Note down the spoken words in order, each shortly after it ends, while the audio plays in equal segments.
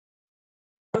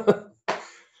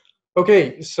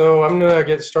Okay, so I'm gonna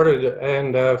get started,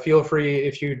 and feel free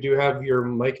if you do have your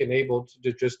mic enabled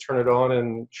to just turn it on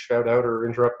and shout out or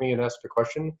interrupt me and ask a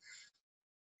question.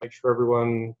 Make sure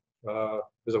everyone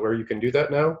is aware you can do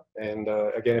that now. And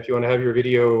again, if you want to have your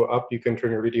video up, you can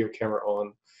turn your video camera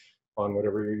on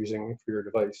whatever you're using for your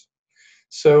device.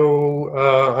 So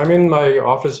I'm in my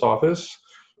office.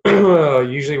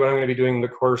 Usually when I'm going to be doing the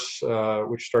course,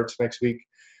 which starts next week,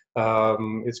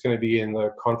 it's going to be in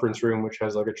the conference room, which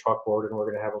has like a chalkboard, and we're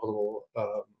going to have a little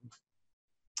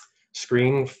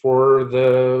screen for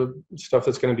the stuff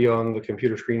that's going to be on the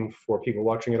computer screen for people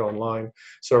watching it online,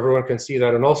 so everyone can see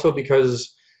that. And also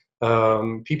because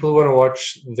people who want to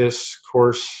watch this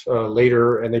course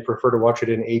later and they prefer to watch it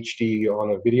in HD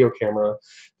on a video camera,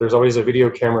 there's always a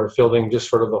video camera filming just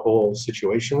sort of the whole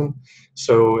situation.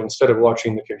 So instead of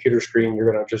watching the computer screen,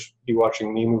 you're going to just be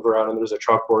watching me move around, and there's a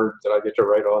chalkboard that I get to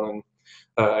write on,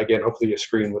 and again, hopefully a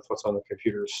screen with what's on the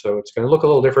computers. So it's going to look a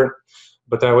little different,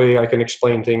 but that way I can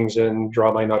explain things and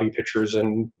draw my naughty pictures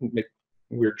and make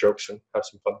weird jokes and have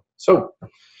some fun. So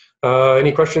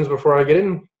any questions before I get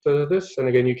into this? And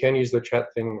again, you can use the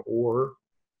chat thing or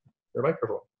your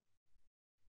microphone.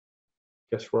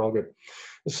 Guess we're all good.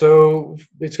 So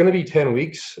it's going to be 10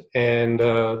 weeks, and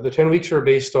the 10 weeks are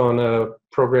based on a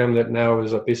program that now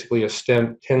is basically a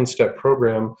 10-step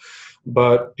program.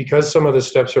 But because some of the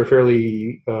steps are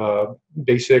fairly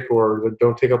basic or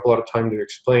don't take up a lot of time to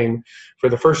explain, for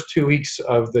the first 2 weeks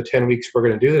of the 10 weeks we're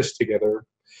going to do this together,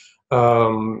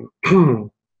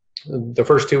 the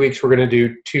first 2 weeks, we're going to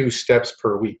do 2 steps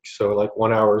per week. So like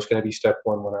 1 hour is going to be step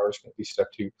 1, 1 hour is going to be step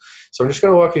 2. So I'm just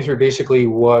going to walk you through basically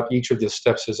what each of the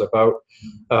steps is about,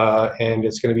 and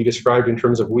it's going to be described in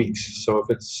terms of weeks. So if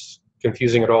it's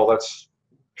confusing at all, that's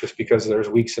just because there's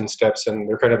weeks and steps, and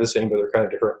they're kind of the same, but they're kind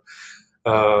of different.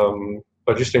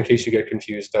 But just in case you get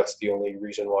confused, that's the only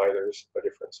reason why there's a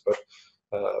difference. But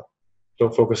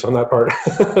don't focus on that part.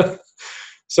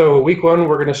 So week 1,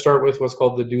 we're going to start with what's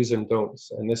called the do's and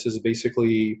don'ts. And this is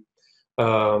basically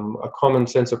a common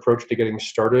sense approach to getting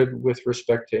started with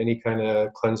respect to any kind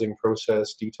of cleansing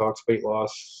process, detox, weight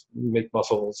loss, make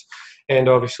muscles, and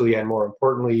obviously, and more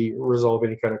importantly, resolve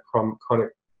any kind of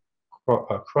chronic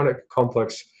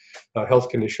complex health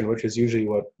condition, which is usually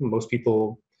what most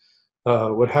people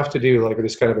would have to do, like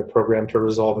this kind of a program to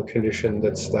resolve a condition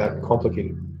that's that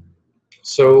complicated.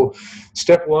 So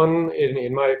step 1,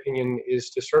 in my opinion,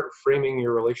 is to start framing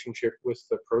your relationship with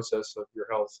the process of your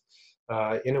health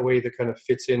in a way that kind of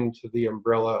fits into the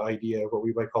umbrella idea of what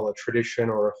we might call a tradition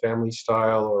or a family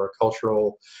style or a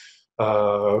cultural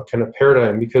kind of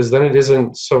paradigm, because then it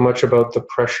isn't so much about the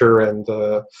pressure and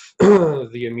the,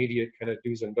 the immediate kind of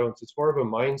do's and don'ts. It's more of a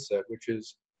mindset, which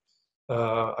is,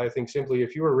 I think simply,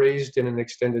 if you were raised in an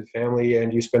extended family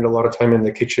and you spend a lot of time in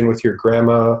the kitchen with your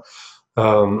grandma,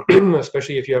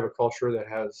 especially if you have a culture that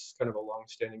has kind of a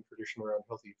long-standing tradition around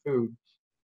healthy food,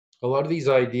 a lot of these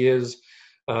ideas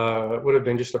would have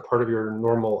been just a part of your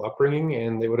normal upbringing,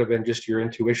 and they would have been just your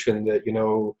intuition that, you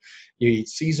know, you eat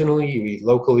seasonally, you eat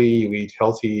locally, you eat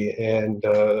healthy, and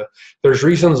there's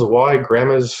reasons why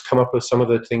grandmas come up with some of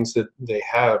the things that they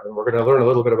have, and we're going to learn a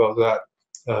little bit about that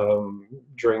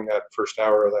during that first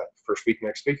hour of that first week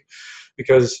next week,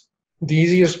 because the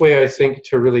easiest way I think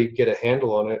to really get a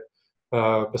handle on it,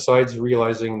 besides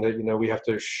realizing that, you know, we have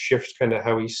to shift kind of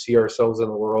how we see ourselves in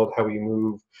the world, how we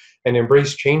move, and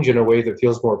embrace change in a way that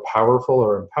feels more powerful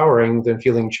or empowering than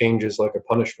feeling change is like a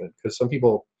punishment. Because some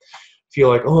people feel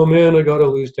like, oh man, I got to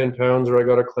lose 10 pounds, or I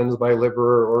got to cleanse my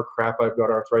liver, or crap, I've got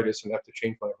arthritis and have to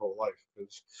change my whole life.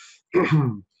 Because,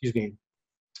 excuse me,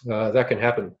 that can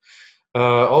happen.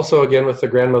 Also, again, with the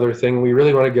grandmother thing, we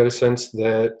really want to get a sense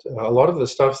that a lot of the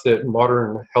stuff that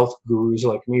modern health gurus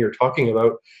like me are talking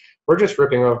about, we're just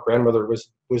ripping off grandmother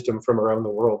wisdom from around the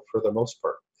world for the most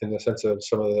part, in the sense of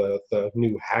some of the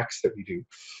new hacks that we do.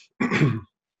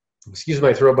 Excuse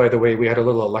my throat, by the way. We had a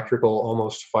little electrical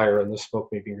almost fire, and the smoke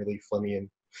made me really phlegmy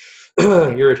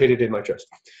and irritated in my chest.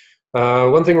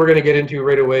 One thing we're going to get into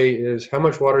right away is how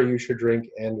much water you should drink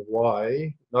and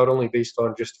why, not only based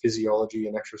on just physiology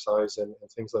and exercise and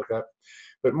things like that,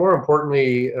 but more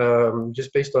importantly,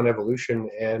 just based on evolution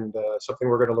and something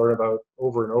we're going to learn about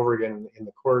over and over again in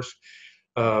the course.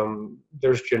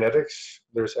 There's genetics,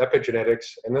 there's epigenetics,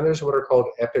 and then there's what are called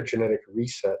epigenetic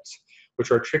resets,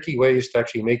 which are tricky ways to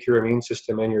actually make your immune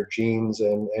system and your genes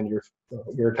and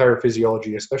your entire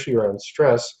physiology, especially around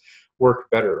stress, work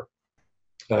better.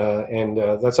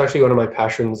 That's actually one of my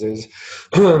passions, is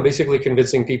basically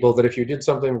convincing people that if you did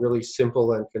something really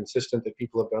simple and consistent that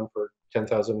people have done for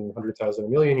 10,000, 100,000, a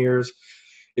million years,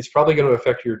 it's probably going to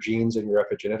affect your genes and your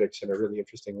epigenetics in a really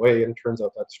interesting way, and it turns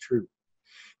out that's true.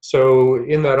 So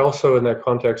in that also in that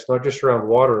context, not just around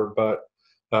water, but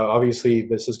obviously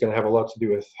this is going to have a lot to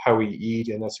do with how we eat,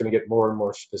 and that's going to get more and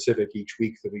more specific each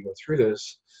week that we go through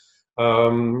this.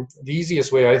 The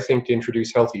easiest way I think to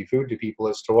introduce healthy food to people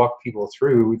is to walk people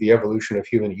through the evolution of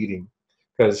human eating,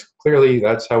 because clearly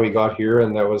that's how we got here,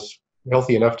 and that was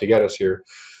healthy enough to get us here.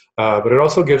 But it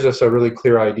also gives us a really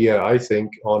clear idea, I think,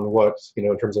 on what,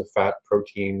 in terms of fat,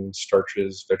 protein,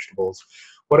 starches, vegetables,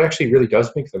 what actually really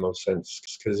does make the most sense.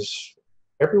 Because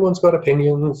everyone's got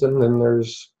opinions, and then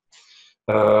there's,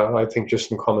 I think, just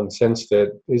some common sense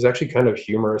that is actually kind of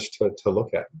humorous to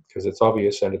look at, because it's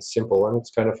obvious and it's simple, and it's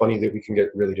kind of funny that we can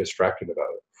get really distracted about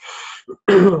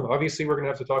it. Obviously, we're going to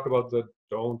have to talk about the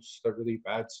don'ts, the really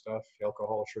bad stuff,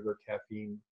 alcohol, sugar,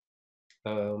 caffeine,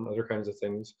 other kinds of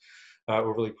things.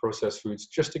 Overly processed foods,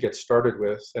 just to get started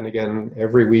with. And again,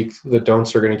 every week the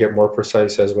don'ts are going to get more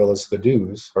precise, as well as the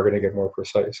do's are going to get more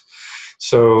precise.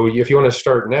 So if you want to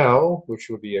start now, which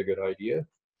would be a good idea,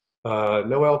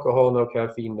 no alcohol, no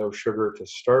caffeine, no sugar to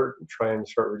start. Try and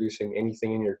start reducing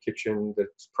anything in your kitchen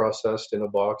that's processed in a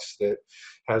box that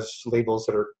has labels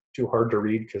that are too hard to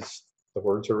read because the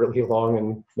words are really long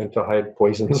and meant to hide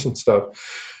poisons and stuff.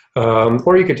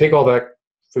 Or you could take all that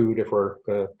food, if we're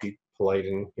going to be polite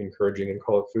and encouraging and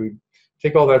call it food,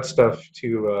 take all that stuff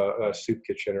to a soup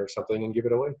kitchen or something and give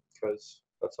it away, because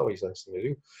that's always a nice thing to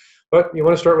do. But you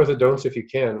want to start with the don'ts if you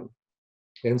can.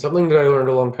 And something that I learned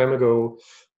a long time ago,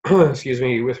 excuse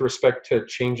me, with respect to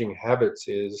changing habits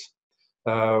is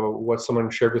what someone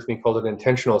shared with me called an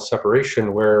intentional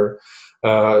separation, where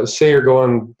say you're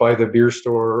going by the beer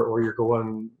store, or you're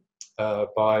going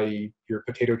by your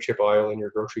potato chip aisle in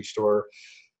your grocery store.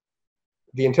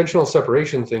 The intentional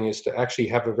separation thing is to actually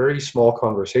have a very small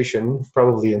conversation,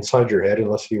 probably inside your head,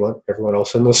 unless you want everyone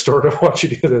else in the store to watch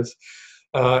you do this,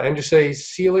 and just say,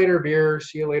 see you later, beer,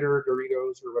 see you later,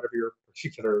 Doritos, or whatever your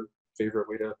particular favorite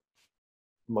way to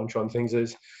munch on things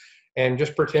is. And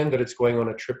just pretend that it's going on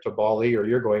a trip to Bali, or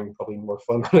you're going probably more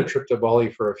fun on a trip to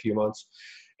Bali for a few months.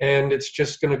 And it's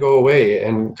just going to go away.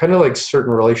 And kind of like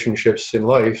certain relationships in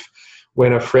life,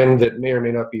 when a friend that may or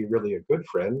may not be really a good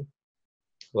friend,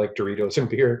 like Doritos and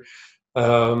beer,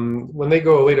 when they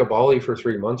go away to Bali for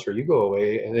 3 months, or you go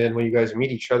away, and then when you guys meet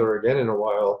each other again in a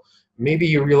while, maybe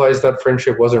you realize that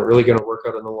friendship wasn't really going to work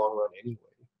out in the long run anyway.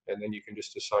 And then you can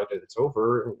just decide that it's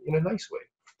over in a nice way.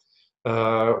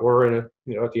 Or in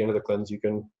at the end of the cleanse, you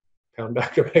can pound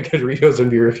back a bag of Doritos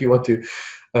and beer if you want to.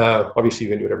 Obviously,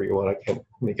 you can do whatever you want. I can't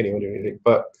make anyone do anything.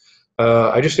 But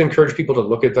I just encourage people to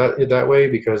look at that way,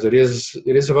 because it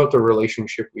is about the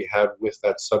relationship we have with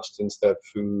that substance, that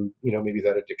food, maybe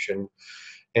that addiction.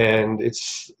 And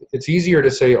it's easier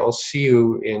to say, I'll see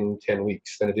you in 10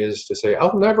 weeks than it is to say,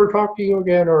 I'll never talk to you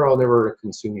again, or I'll never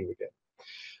consume you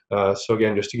again. So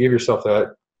again, just to give yourself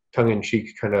that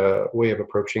tongue-in-cheek kind of way of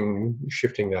approaching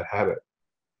shifting that habit.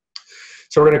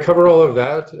 So we're going to cover all of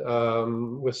that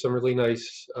with some really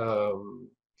nice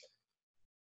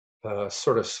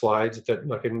sort of slides that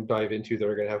I can dive into that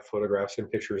are going to have photographs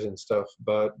and pictures and stuff.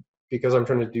 But because I'm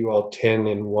trying to do all 10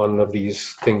 in one of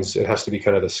these things, it has to be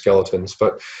kind of the skeletons.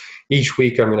 But each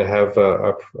week I'm going to have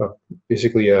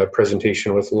basically a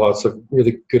presentation with lots of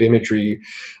really good imagery.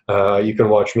 You can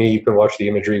watch me, you can watch the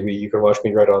imagery, you can watch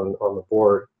me right on the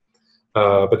board.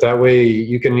 But that way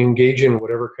you can engage in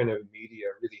whatever kind of media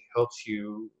really helps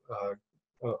you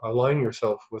align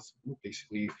yourself with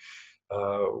basically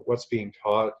what's being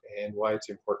taught and why it's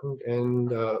important, and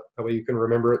that way you can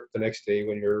remember it the next day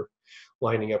when you're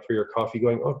lining up for your coffee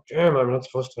going, oh damn, I'm not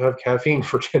supposed to have caffeine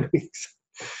for 10 weeks.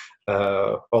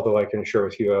 Although I can share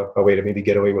with you a way to maybe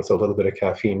get away with a little bit of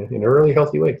caffeine in a really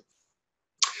healthy way.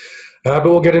 But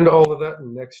we'll get into all of that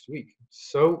next week.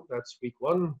 So that's week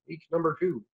 1. Week number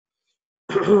 2.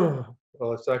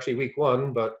 Well, it's actually week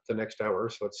 1, but the next hour,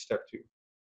 so it's step 2.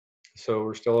 So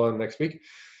we're still on next week.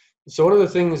 So one of the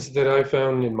things that I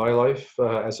found in my life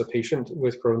as a patient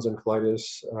with Crohn's and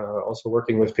colitis, also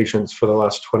working with patients for the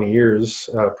last 20 years,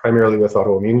 primarily with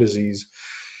autoimmune disease,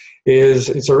 is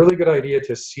it's a really good idea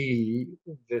to see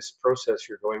this process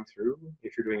you're going through,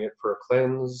 if you're doing it for a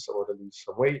cleanse or to lose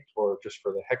some weight or just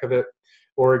for the heck of it,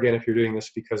 or again, if you're doing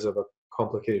this because of a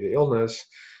complicated illness.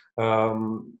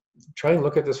 Try and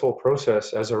look at this whole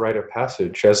process as a rite of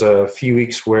passage, as a few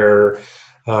weeks where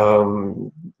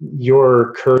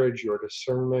your courage, your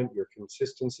discernment, your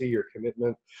consistency, your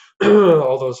commitment,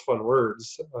 all those fun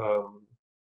words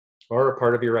are a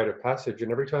part of your rite of passage.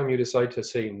 And every time you decide to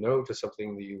say no to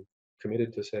something that you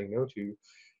committed to saying no to,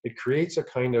 it creates a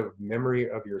kind of memory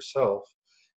of yourself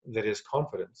that is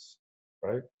confidence,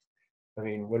 right? I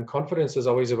mean, when confidence is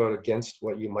always about against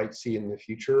what you might see in the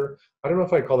future, I don't know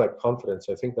if I'd call that confidence.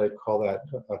 I think I'd call that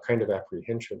a kind of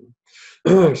apprehension.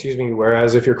 Excuse me.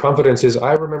 Whereas if your confidence is,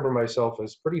 I remember myself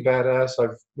as pretty badass.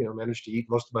 I've, managed to eat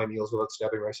most of my meals without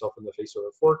stabbing myself in the face with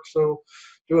a fork. So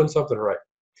doing something right.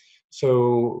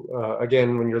 So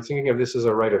again, when you're thinking of this as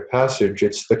a rite of passage,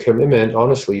 it's the commitment,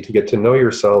 honestly, to get to know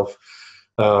yourself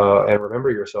and remember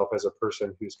yourself as a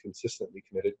person who's consistently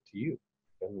committed to you.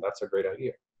 And that's a great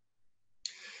idea.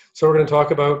 So we're going to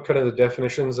talk about kind of the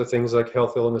definitions of things like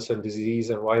health, illness, and disease,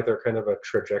 and why they're kind of a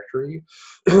trajectory,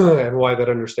 and why that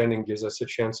understanding gives us a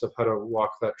chance of how to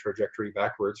walk that trajectory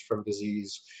backwards from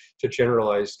disease to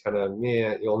generalized kind of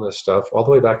illness stuff, all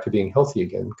the way back to being healthy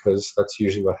again, because that's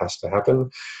usually what has to happen.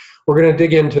 We're going to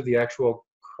dig into the actual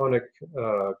chronic,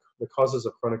 the causes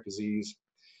of chronic disease,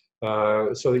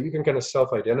 so that you can kind of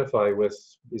self-identify with,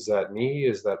 is that me?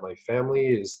 Is that my family?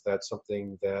 Is that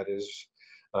something that is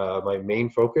my main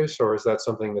focus, or is that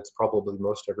something that's probably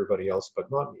most everybody else but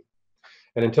not me?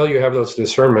 And until you have those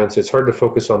discernments, it's hard to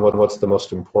focus on what's the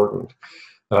most important.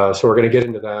 So we're going to get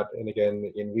into that. And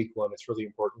again, in week 1, it's really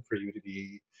important for you to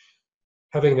be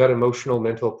having that emotional,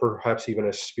 mental, perhaps even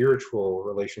a spiritual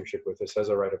relationship with this as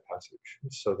a rite of passage,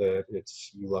 so that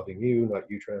it's you loving you, not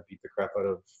you trying to beat the crap out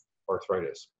of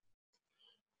arthritis.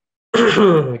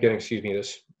 Again, excuse me,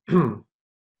 this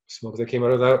smoke that came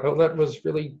out of that outlet was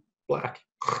really black.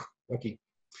 Lucky.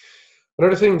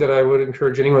 Another thing that I would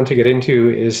encourage anyone to get into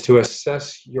is to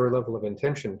assess your level of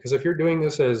intention. Because if you're doing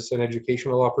this as an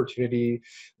educational opportunity,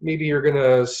 maybe you're going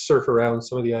to surf around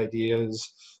some of the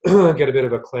ideas, get a bit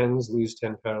of a cleanse, lose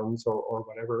 10 pounds or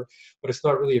whatever, but it's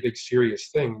not really a big serious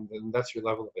thing, then that's your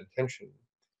level of intention.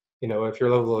 If your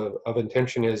level of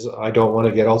intention is, I don't want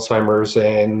to get Alzheimer's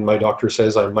and my doctor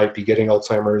says I might be getting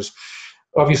Alzheimer's,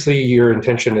 obviously your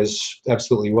intention is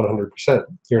absolutely 100%.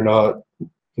 You're not,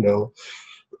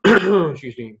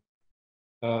 excuse me,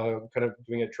 kind of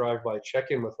doing a drive-by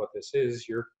check-in with what this is.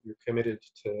 You're committed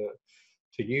to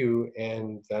you,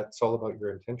 and that's all about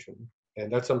your intention.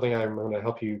 And that's something I'm going to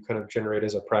help you kind of generate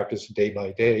as a practice day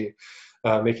by day,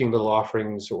 making little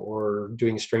offerings or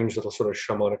doing strange little sort of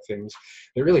shamanic things.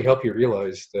 They really help you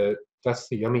realize that that's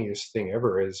the yummiest thing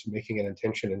ever, is making an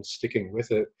intention and sticking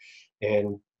with it,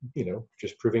 and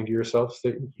just proving to yourself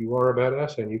that you are a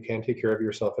badass and you can take care of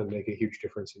yourself and make a huge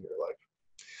difference in your life.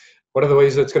 One of the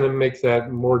ways that's going to make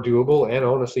that more doable and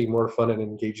honestly more fun and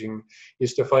engaging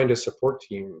is to find a support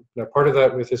team. Now, part of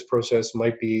that with this process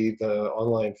might be the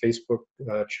online Facebook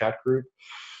chat group.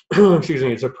 Excuse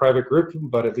me, it's a private group,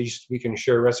 but at least we can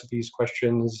share recipes,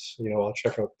 questions. I'll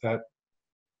check out that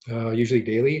usually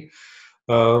daily.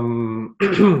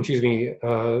 Excuse me,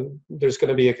 there's going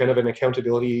to be a kind of an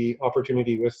accountability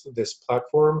opportunity with this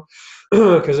platform,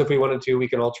 because if we wanted to, we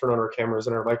can all turn on our cameras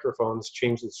and our microphones,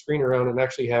 change the screen around, and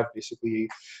actually have basically,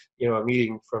 a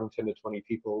meeting from 10 to 20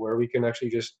 people where we can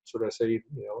actually just sort of say,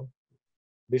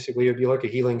 basically it'd be like a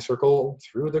healing circle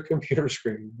through the computer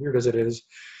screen, weird as it is.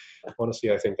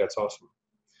 Honestly, I think that's awesome.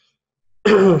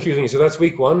 Excuse me, so that's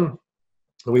week 1.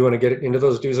 We want to get into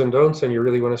those do's and don'ts, and you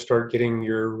really want to start getting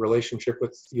your relationship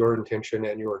with your intention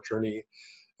and your journey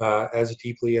as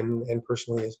deeply and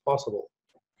personally as possible.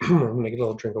 I'm going to get a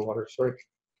little drink of water, sorry.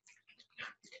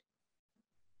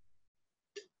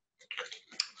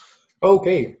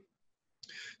 Okay,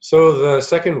 so the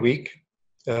second week,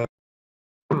 we're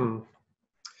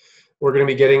going to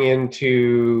be getting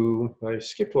into, I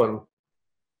skipped one.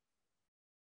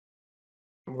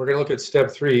 We're going to look at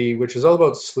step 3, which is all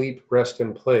about sleep, rest,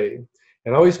 and play.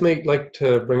 And I always like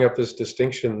to bring up this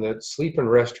distinction that sleep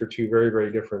and rest are 2 very,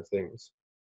 very different things.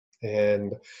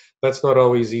 And that's not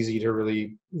always easy to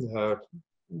really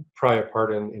pry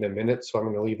apart in a minute. So I'm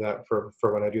going to leave that for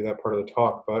when I do that part of the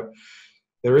talk. But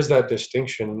there is that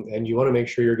distinction, and you want to make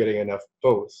sure you're getting enough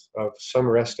both of some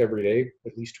rest every day,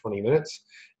 at least 20 minutes,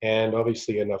 and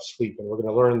obviously enough sleep. And we're going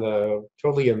to learn the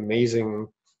totally amazing,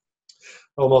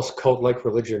 almost cult-like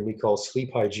religion we call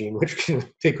sleep hygiene, which can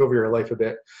take over your life a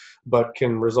bit, but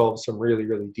can resolve some really,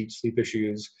 really deep sleep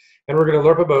issues. And we're going to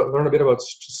learn a bit about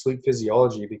sleep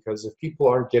physiology, because if people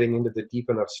aren't getting into the deep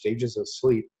enough stages of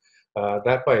sleep,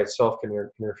 that by itself can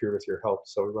interfere with your health.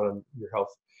 So we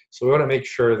want to make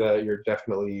sure that you're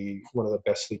definitely one of the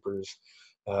best sleepers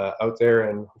out there,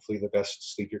 and hopefully the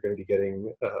best sleep you're going to be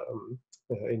getting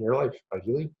in your life,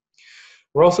 ideally.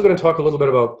 We're also going to talk a little bit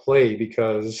about play,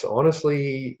 because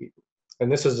honestly,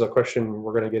 and this is a question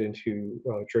we're going to get into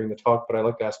during the talk, but I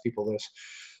like to ask people this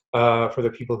for the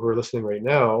people who are listening right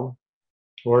now,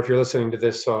 or if you're listening to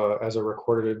this as a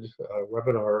recorded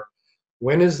webinar,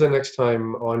 when is the next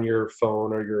time on your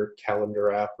phone or your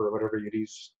calendar app or whatever you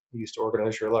use to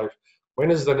organize your life,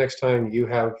 When is the next time you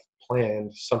have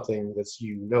planned something that's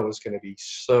is going to be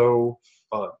so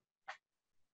fun?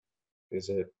 Is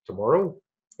it tomorrow?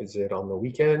 Is it on the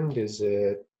weekend? Is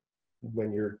it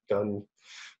when you're done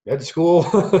med school?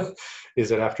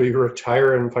 Is it after you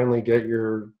retire and finally get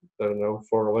your, I don't know,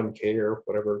 401k or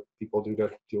whatever people do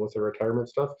to deal with their retirement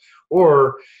stuff?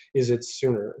 Or is it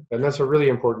sooner? And that's a really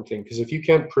important thing, because if you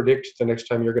can't predict the next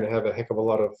time you're going to have a heck of a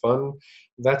lot of fun,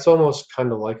 that's almost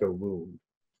kind of like a wound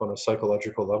on a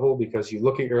psychological level, because you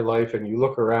look at your life and you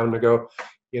look around and go,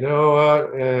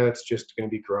 it's just going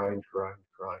to be grind, grind,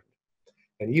 grind.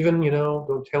 And even,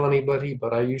 don't tell anybody,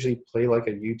 but I usually play like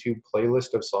a YouTube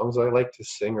playlist of songs I like to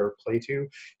sing or play to. And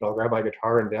I'll grab my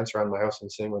guitar and dance around my house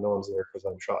and sing when no one's there because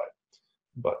I'm shy.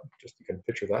 But just you can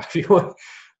picture that if you want.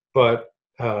 But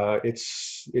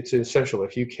it's essential.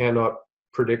 If you cannot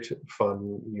predict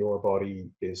fun, your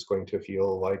body is going to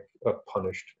feel like a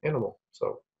punished animal.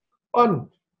 So fun,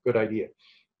 good idea.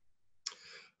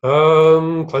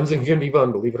 Cleansing can be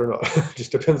fun, believe it or not.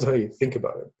 Just depends on how you think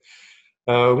about it.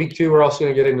 Week 2, we're also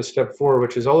going to get into step 4,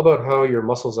 which is all about how your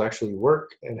muscles actually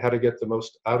work and how to get the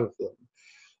most out of them.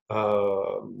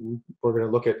 We're going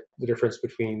to look at the difference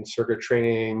between circuit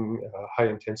training, high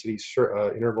intensity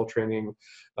interval training,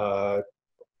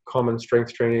 common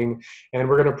strength training, and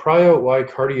we're going to pry out why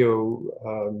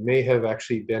cardio may have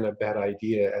actually been a bad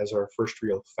idea as our first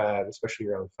real fad, especially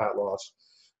around fat loss.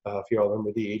 If you all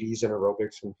remember the 80s and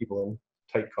aerobics and people in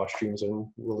tight costumes and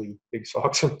woolly big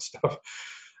socks and stuff.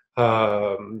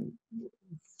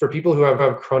 For people who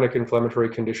have chronic inflammatory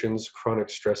conditions, chronic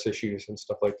stress issues and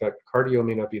stuff like that, cardio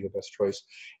may not be the best choice.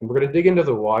 And we're going to dig into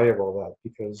the why of all that,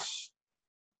 because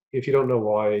if you don't know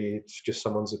why, it's just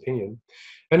someone's opinion.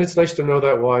 And it's nice to know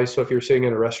that why. So if you're sitting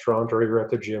in a restaurant or you're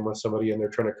at the gym with somebody and they're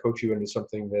trying to coach you into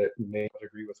something that may not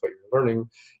agree with what you're learning,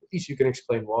 at least you can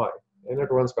explain why. And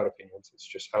everyone's got opinions. It's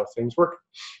just how things work.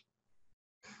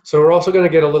 So we're also going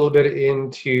to get a little bit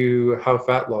into how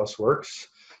fat loss works,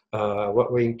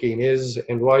 what weight gain is,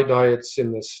 and why diets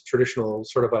in this traditional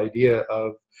sort of idea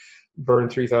of burn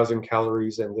 3,000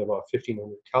 calories and live off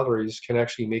 1,500 calories can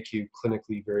actually make you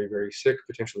clinically very, very sick,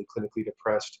 potentially clinically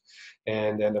depressed,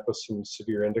 and end up with some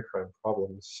severe endocrine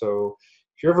problems. So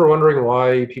if you're ever wondering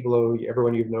why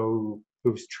everyone you know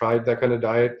who's tried that kind of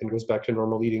diet and goes back to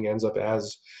normal eating ends up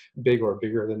as big or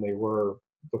bigger than they were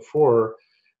before,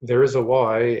 there is a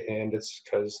why, and it's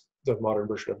because the modern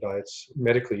version of diets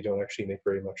medically don't actually make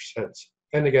very much sense.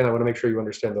 And again, I want to make sure you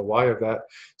understand the why of that.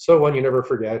 So one, you never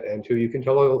forget, and two, you can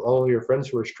tell all your friends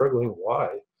who are struggling why,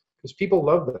 because people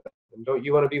love that. And don't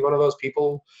you want to be one of those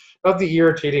people, not the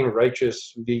irritating,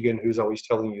 righteous vegan who's always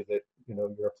telling you that,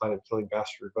 you're a planet-killing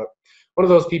bastard, but one of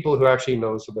those people who actually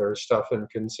knows their stuff and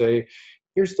can say,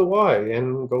 here's the why,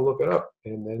 and go look it up,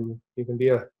 and then you can be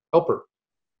a helper.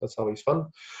 That's always fun.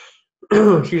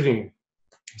 Excuse me.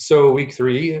 So week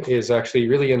 3 is actually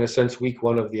really, in a sense, week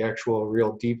 1 of the actual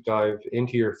real deep dive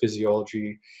into your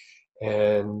physiology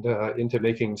and into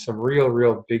making some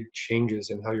real big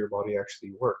changes in how your body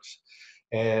actually works.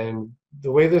 And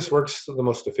the way this works the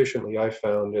most efficiently, I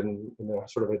found, in a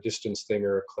sort of a distance thing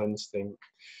or a cleanse thing,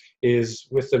 is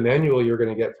with the manual you're going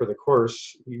to get for the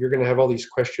course, you're going to have all these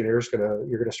questionnaires you're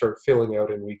going to start filling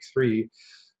out in week 3.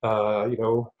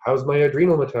 How's my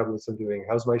adrenal metabolism doing?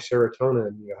 How's my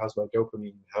serotonin? How's my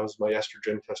dopamine? How's my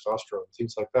estrogen, testosterone?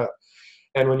 Things like that.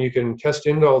 And when you can test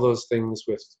into all those things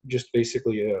with just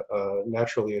basically a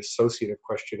naturally associative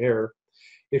questionnaire,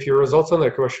 if your results on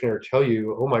that questionnaire tell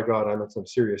you, oh my God, I'm in some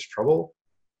serious trouble,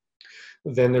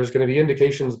 then there's going to be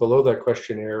indications below that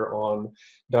questionnaire on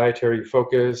dietary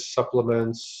focus,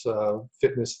 supplements,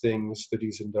 fitness things, the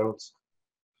do's and don'ts.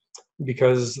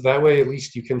 Because that way, at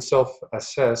least you can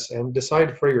self-assess and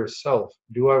decide for yourself,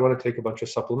 do I want to take a bunch of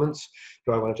supplements?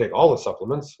 Do I want to take all the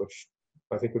supplements, which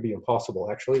I think would be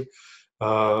impossible, actually,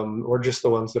 or just the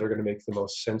ones that are going to make the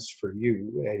most sense for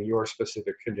you and your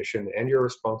specific condition and your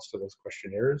response to those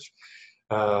questionnaires.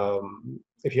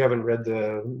 If you haven't read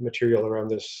the material around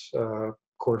this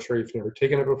course, or you've never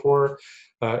taken it before,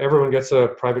 everyone gets a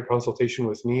private consultation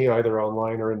with me, either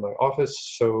online or in my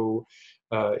office. So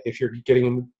if you're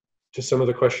getting to some of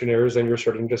the questionnaires and you're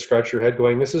starting to scratch your head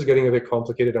going, this is getting a bit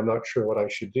complicated, I'm not sure what I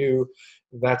should do,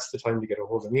 that's the time to get a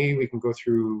hold of me. We can go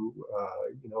through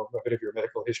a bit of your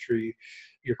medical history,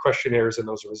 your questionnaires and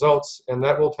those results, and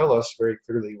that will tell us very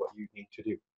clearly what you need to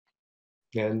do.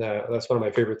 And that's one of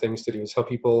my favorite things to do, is help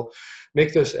people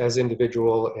make this as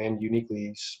individual and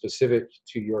uniquely specific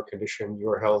to your condition,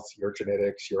 your health, your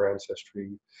genetics, your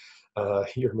ancestry,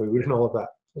 your mood, and all of that.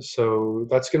 So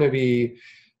that's going to be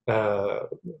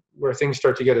where things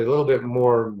start to get a little bit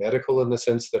more medical, in the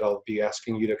sense that I'll be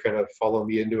asking you to kind of follow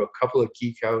me into a couple of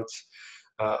geek outs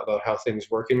about how things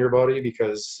work in your body,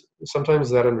 because sometimes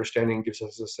that understanding gives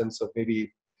us a sense of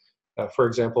maybe, for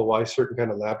example, why certain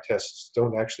kind of lab tests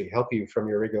don't actually help you from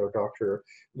your regular doctor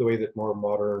the way that more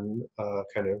modern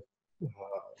kind of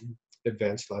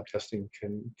advanced lab testing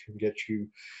can get you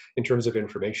in terms of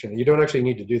information. You don't actually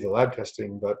need to do the lab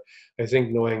testing, but I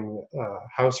think knowing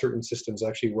how certain systems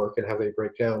actually work and how they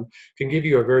break down can give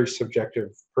you a very subjective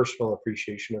personal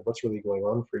appreciation of what's really going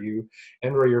on for you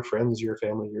and for your friends, your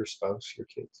family, your spouse, your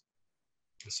kids.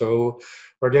 So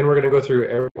again, we're going to go through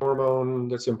every hormone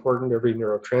that's important, every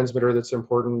neurotransmitter that's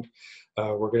important.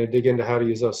 We're going to dig into how to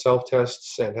use those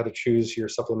self-tests and how to choose your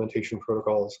supplementation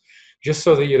protocols, just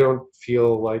so that you don't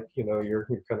feel like, you know, you're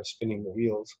kind of spinning the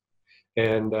wheels.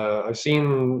 And I've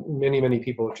seen many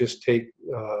people just take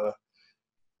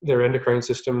their endocrine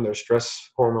system, their stress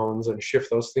hormones, and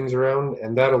shift those things around,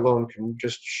 and that alone can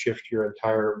just shift your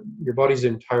body's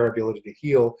entire ability to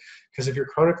heal. Because if you're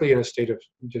chronically in a state of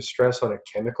distress on a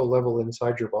chemical level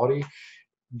inside your body,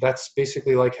 that's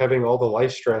basically like having all the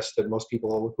life stress that most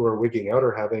people who are wigging out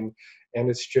are having, and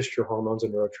it's just your hormones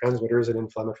and neurotransmitters and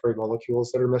inflammatory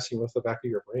molecules that are messing with the back of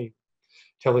your brain,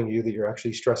 telling you that you're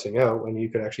actually stressing out when you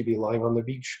could actually be lying on the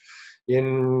beach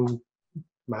in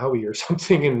Maui or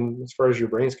something, and as far as your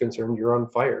brain's concerned, you're on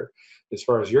fire. As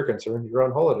far as you're concerned, you're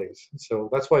on holidays. So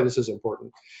that's why this is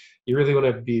important. You really want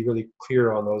to be really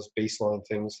clear on those baseline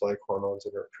things like hormones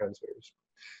and neurotransmitters.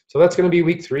 So that's going to be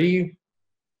week 3,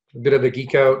 a bit of a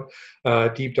geek out,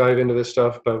 deep dive into this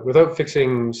stuff, but without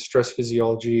fixing stress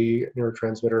physiology,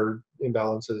 neurotransmitter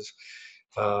imbalances,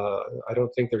 I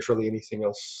don't think there's really anything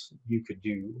else you could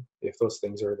do if those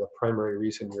things are the primary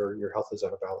reason your health is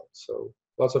out of balance. So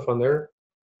lots of fun there.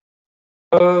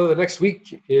 The next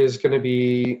week is going to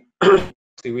be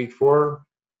week 4.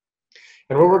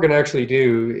 And what we're going to actually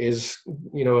do is,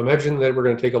 you know, imagine that we're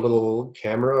going to take a little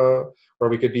camera, or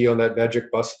we could be on that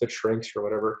magic bus that shrinks or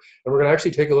whatever, and we're going to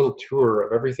actually take a little tour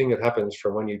of everything that happens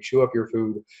from when you chew up your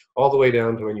food all the way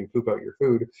down to when you poop out your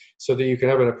food, so that you can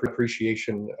have an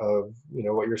appreciation of, you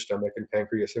know, what your stomach and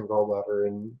pancreas and gallbladder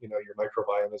and, you know, your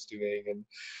microbiome is doing, and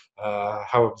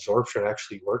how absorption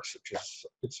actually works, which is,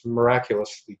 it's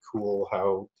miraculously cool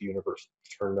how the universe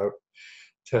turned out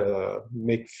to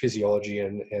make physiology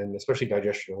and especially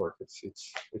digestion work.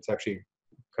 It's actually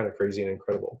kind of crazy and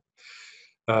incredible.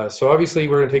 So obviously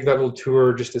we're going to take that little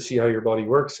tour just to see how your body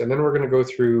works, and then we're going to go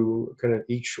through kind of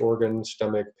each organ,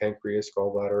 stomach, pancreas,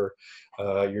 gallbladder,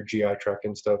 your GI tract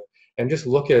and stuff, and just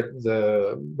look at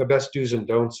the best do's and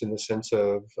don'ts in the sense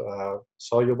of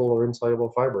soluble or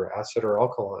insoluble fiber, acid or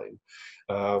alkaline,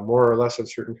 more or less of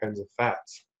certain kinds of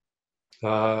fats.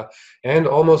 And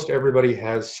almost everybody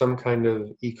has some kind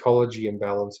of ecology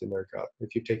imbalance in their gut.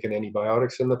 If you've taken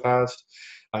antibiotics in the past,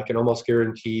 I can almost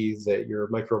guarantee that your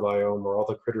microbiome, or all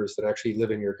the critters that actually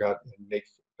live in your gut and make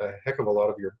a heck of a lot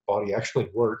of your body actually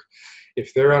work,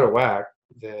 if they're out of whack,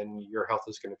 then your health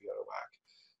is going to be out of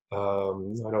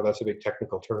whack. I know that's a big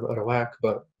technical term, out of whack,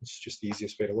 but it's just the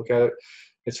easiest way to look at it.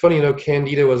 It's funny, you know,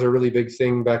 Candida was a really big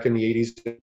thing back in the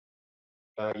 80s.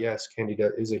 Yes, Candida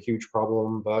is a huge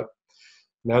problem, but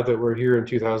now that we're here in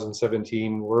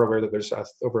 2017, we're aware that there's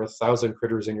over 1,000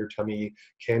 critters in your tummy.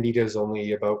 Candida is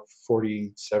only about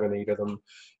 47, 8 of them.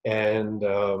 And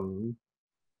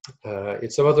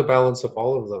it's about the balance of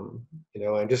all of them, you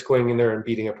know, and just going in there and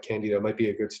beating up Candida might be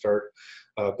a good start,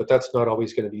 but that's not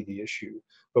always going to be the issue.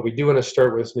 But we do want to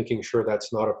start with making sure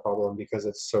that's not a problem, because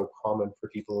it's so common for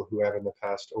people who have in the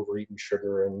past overeaten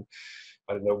sugar and,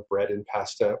 I don't know, bread and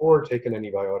pasta, or taken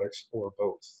antibiotics, or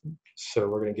both. So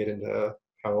we're going to get into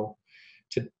how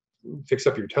to fix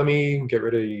up your tummy, get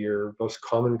rid of your most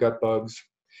common gut bugs,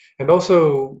 and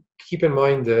also keep in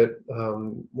mind that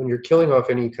when you're killing off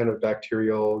any kind of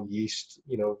bacterial, yeast,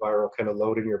 you know, viral kind of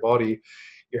load in your body,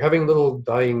 you're having little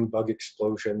dying bug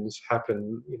explosions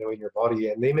happen, you know, in your body,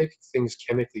 and they make things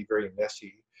chemically very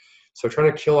messy. So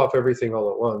trying to kill off everything all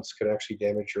at once could actually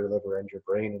damage your liver and your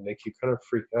brain and make you kind of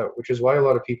freak out, which is why a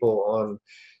lot of people on,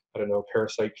 I don't know,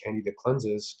 parasite candida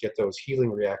cleanses get those healing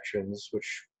reactions,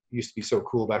 which used to be so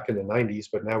cool back in the 90s,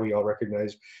 but now we all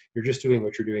recognize you're just doing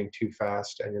what you're doing too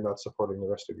fast, and you're not supporting the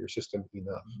rest of your system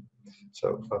enough.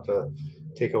 So not to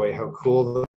take away how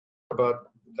cool, but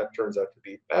that turns out to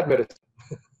be bad medicine.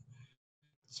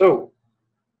 So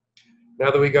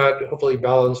now that we got hopefully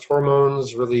balanced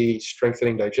hormones, really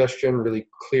strengthening digestion, really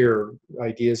clear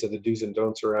ideas of the do's and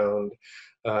don'ts around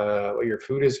what your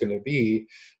food is going to be,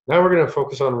 now we're going to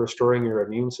focus on restoring your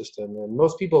immune system. And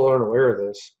most people aren't aware of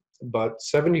this. but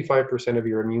 75% of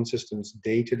your immune system's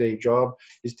day-to-day job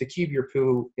is to keep your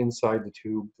poo inside the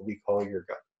tube that we call your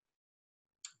gut,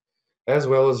 as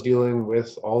well as dealing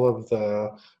with all of the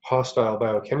hostile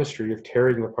biochemistry of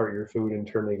tearing apart your food and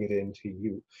turning it into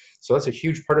you. So that's a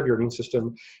huge part of your immune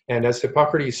system. And as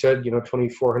Hippocrates said,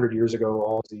 2,400 years ago,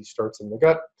 all disease starts in the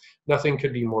gut. Nothing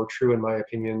could be more true, in my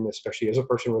opinion, especially as a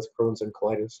person with Crohn's and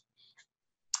colitis.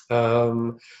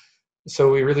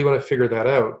 So we really want to figure that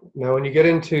out. Now, when you get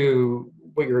into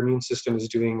what your immune system is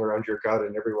doing around your gut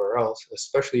and everywhere else,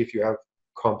 especially if you have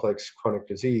complex chronic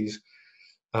disease,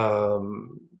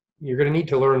 you're going to need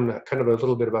to learn kind of a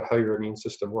little bit about how your immune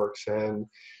system works. And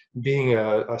being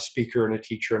a speaker and a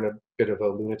teacher and a bit of a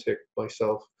lunatic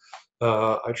myself,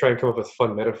 I try and come up with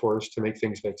fun metaphors to make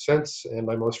things make sense. And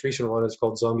my most recent one is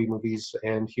called Zombie Movies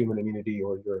and Human Immunity,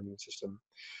 or Your Immune System.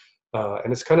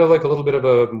 And it's kind of like a little bit of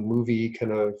a movie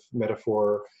kind of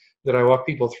metaphor that I walk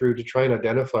people through to try and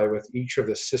identify with each of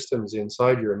the systems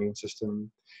inside your immune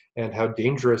system and how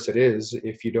dangerous it is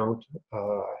if you don't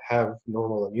have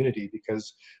normal immunity,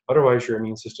 because otherwise your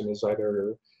immune system is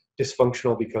either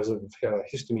dysfunctional because of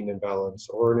histamine imbalance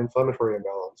or an inflammatory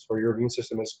imbalance, or your immune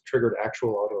system has triggered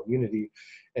actual autoimmunity,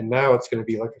 and now it's going to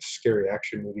be like a scary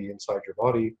action movie inside your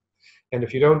body. And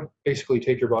if you don't basically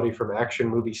take your body from action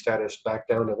movie status back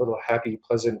down to a little happy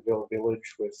Pleasantville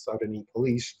village without any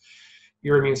police,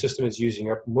 your immune system is using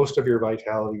up most of your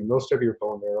vitality, most of your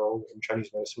bone marrow. In Chinese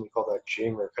medicine, we call that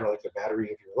Jing, or kind of like the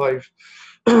battery of your life.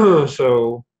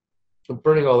 So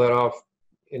burning all that off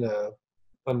in a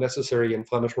unnecessary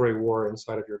inflammatory war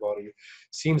inside of your body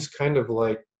seems kind of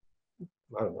like,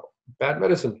 I don't know, bad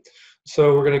medicine.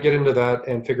 So we're going to get into that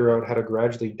and figure out how to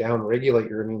gradually down-regulate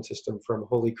your immune system from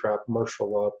holy crap,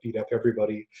 martial law, beat up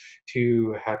everybody,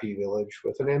 to happy village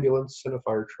with an ambulance and a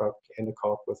fire truck and a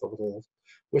cop with a little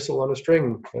whistle on a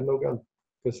string and no gun,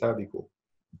 because that'd be cool.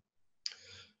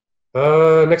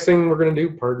 Next thing we're going to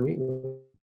do, pardon me,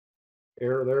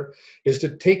 error there, is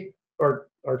to take our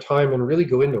time and really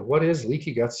go into what is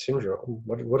leaky gut syndrome.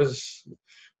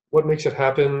 What makes it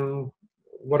happen?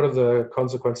 What are the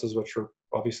consequences, which are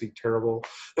obviously terrible,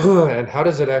 and how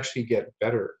does it actually get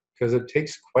better? Because it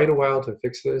takes quite a while to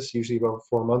fix this, usually about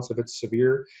 4 months if it's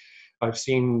severe. I've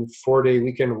seen 4-day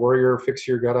weekend warrior fix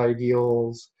your gut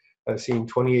ideals. I've seen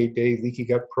 28-day leaky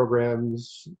gut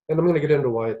programs, and I'm going to get into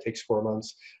why it takes 4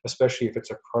 months, especially if it's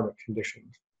a chronic condition.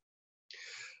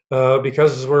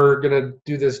 Because we're going to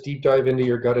do this deep dive into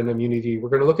your gut and immunity, we're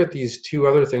going to look at these two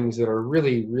other things that are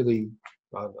really, really,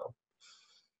 I don't know,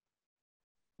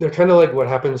 they're kind of like what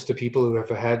happens to people who have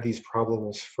had these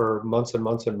problems for months and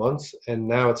months and months, and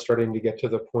now it's starting to get to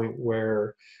the point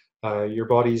where your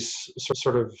body's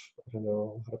sort of, I don't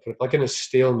know how to put it, like in a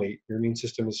stalemate. Your immune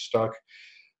system is stuck.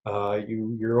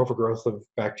 Your overgrowth of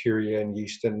bacteria and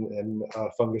yeast and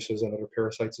funguses and other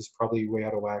parasites is probably way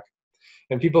out of whack.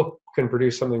 And people can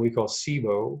produce something we call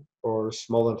SIBO, or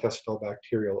small intestinal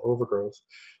bacterial overgrowth,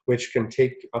 which can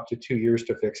take up to 2 years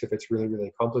to fix if it's really,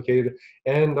 really complicated.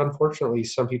 And unfortunately,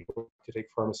 some people have to take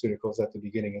pharmaceuticals at the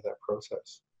beginning of that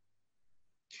process.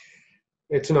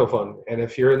 It's no fun. And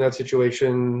if you're in that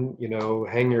situation,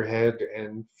 hang your head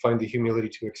and find the humility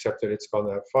to accept that it's gone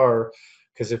that far.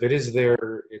 Because if it is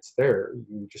there, it's there.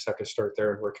 You just have to start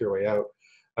there and work your way out.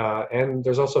 And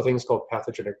there's also things called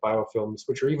pathogenic biofilms,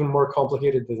 which are even more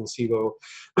complicated than SIBO.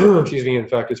 Excuse me. In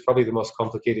fact, it's probably the most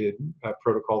complicated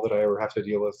protocol that I ever have to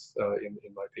deal with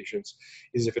in my patients,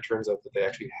 is if it turns out that they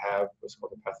actually have what's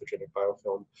called a pathogenic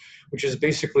biofilm, which is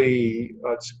basically,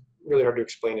 it's really hard to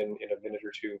explain in a minute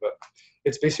or two, but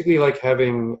it's basically like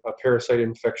having a parasite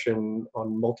infection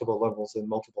on multiple levels in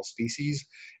multiple species,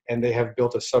 and they have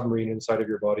built a submarine inside of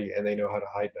your body and they know how to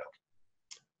hide now.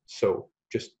 So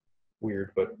just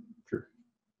weird, but true.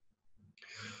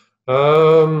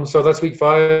 So that's week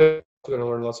 5. We're going to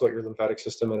learn lots about your lymphatic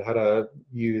system and how to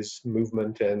use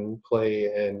movement and play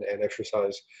and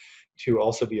exercise to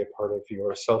also be a part of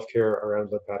your self-care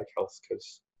around lymphatic health.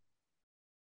 Because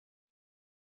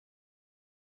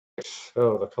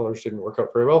the colors didn't work out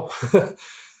very well.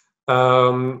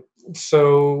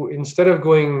 So instead of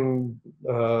going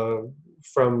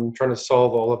from trying to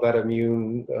solve all of that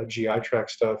immune GI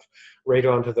tract stuff right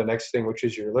on to the next thing, which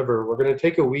is your liver, we're going to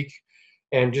take a week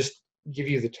and just give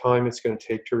you the time it's going to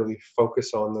take to really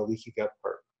focus on the leaky gut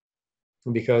part.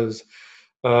 Because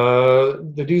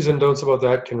the do's and don'ts about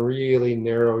that can really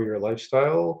narrow your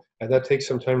lifestyle, and that takes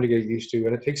some time to get used to,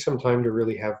 and it takes some time to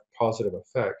really have positive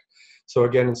effect. So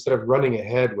again, instead of running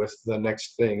ahead with the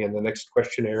next thing and the next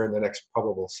questionnaire and the next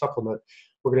probable supplement,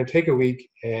 we're going to take a week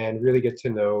and really get to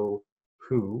know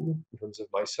who, in terms of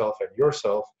myself and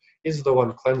yourself, is the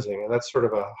one cleansing. And that's sort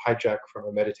of a hijack from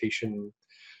a meditation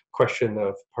question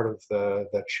of part of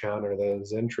the Chan or the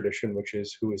Zen tradition, which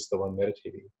is who is the one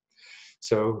meditating.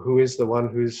 So who is the one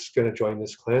who's going to join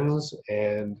this cleanse,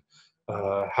 and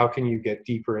how can you get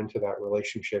deeper into that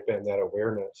relationship and that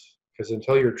awareness? Because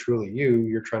until you're truly you,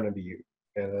 you're trying to be you.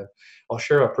 And I'll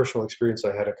share a personal experience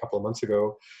I had a couple of months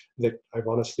ago that I've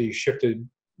honestly shifted.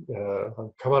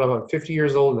 I'm coming up, I'm 50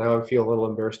 years old now. I feel a little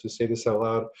embarrassed to say this out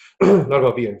loud. Not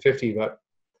about being 50, but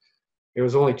it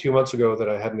was only 2 months ago that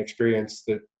I had an experience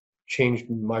that changed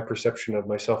my perception of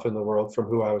myself in the world from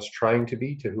who I was trying to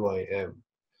be to who I am.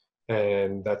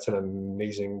 And that's an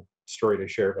amazing story to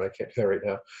share, but I can't do that right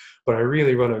now. But I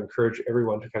really want to encourage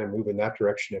everyone to kind of move in that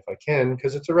direction if I can,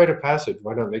 because it's a rite of passage.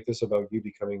 Why not make this about you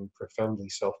becoming profoundly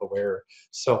self-aware,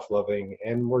 self-loving,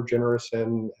 and more generous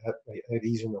and at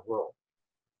ease in the world?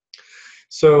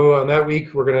 So on that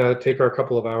week, we're going to take our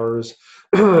couple of hours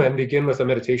and begin with a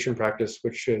meditation practice,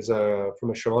 which is from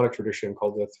a shamanic tradition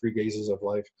called the 3 Gazes of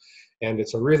Life. And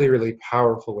it's a really, really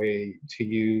powerful way to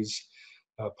use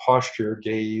posture,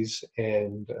 gaze,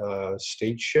 and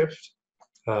state shift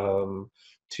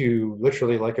to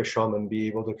literally, like a shaman, be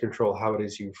able to control how it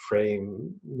is you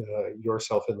frame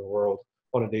yourself in the world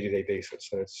on a day-to-day basis.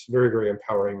 And it's very, very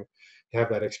empowering to have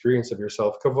that experience of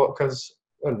yourself, because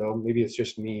I don't know, maybe it's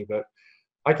just me, but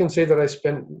I can say that I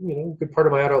spent, a good part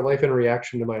of my adult life in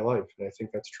reaction to my life, and I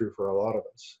think that's true for a lot of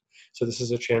us. So this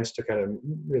is a chance to kind of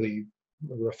really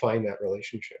refine that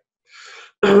relationship.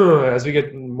 As we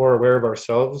get more aware of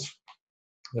ourselves,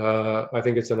 I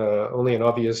think it's only an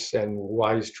obvious and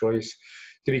wise choice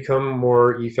to become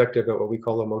more effective at what we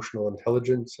call emotional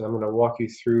intelligence. And I'm going to walk you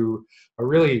through a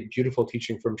really beautiful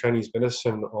teaching from Chinese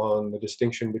medicine on the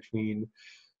distinction between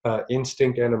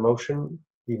instinct and emotion,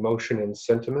 emotion and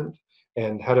sentiment,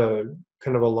 and how to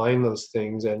kind of align those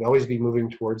things and always be moving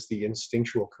towards the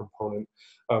instinctual component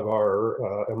of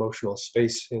our emotional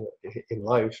space in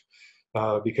life.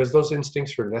 Because those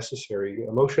instincts are necessary.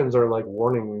 Emotions are like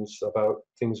warnings about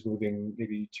things moving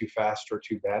maybe too fast or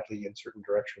too badly in certain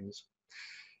directions.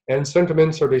 And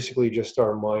sentiments are basically just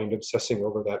our mind obsessing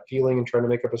over that feeling and trying to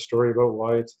make up a story about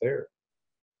why it's there.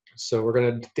 So we're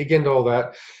going to dig into all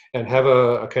that and have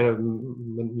a kind of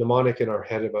mnemonic in our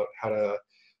head about how to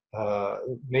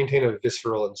maintain a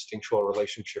visceral, instinctual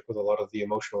relationship with a lot of the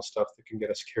emotional stuff that can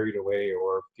get us carried away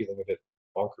or feeling a bit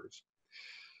bonkers.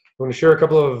 I'm going to share a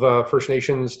couple of First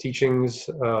Nations teachings.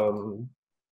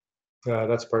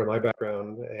 That's part of my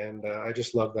background, and I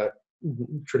just love that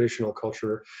traditional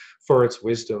culture for its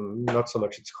wisdom, not so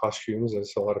much its costumes,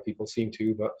 as a lot of people seem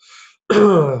to, but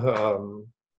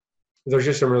there's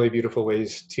just some really beautiful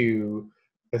ways to,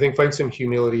 I think, find some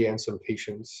humility and some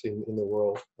patience in the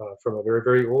world from a very,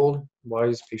 very old,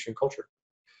 wise, patient culture.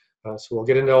 So we'll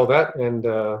get into all that, and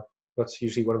that's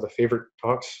usually one of the favorite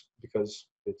talks because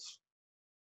it's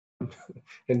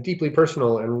and deeply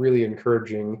personal and really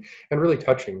encouraging and really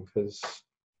touching, because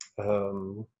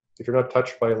if you're not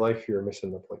touched by life, you're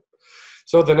missing the point.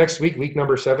 So the next week, week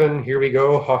number 7, here we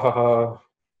go. Ha ha ha.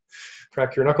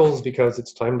 Crack your knuckles, because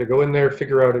it's time to go in there,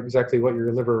 figure out exactly what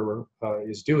your liver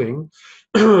is doing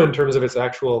in terms of its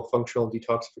actual functional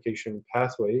detoxification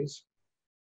pathways,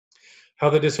 how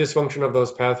the dysfunction of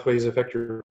those pathways affect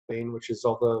your vein, which is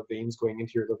all the veins going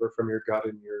into your liver from your gut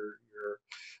and your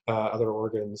other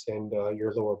organs and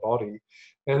your lower body.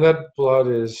 And that blood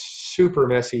is super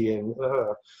messy, and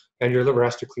your liver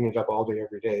has to clean it up all day,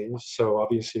 every day. So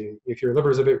obviously, if your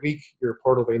liver is a bit weak, your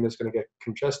portal vein is going to get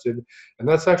congested. And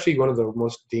that's actually one of the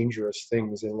most dangerous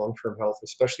things in long-term health,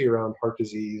 especially around heart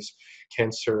disease,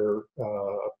 cancer,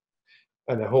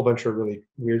 and a whole bunch of really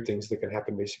weird things that can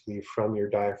happen basically from your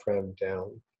diaphragm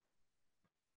down.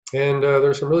 And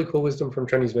there's some really cool wisdom from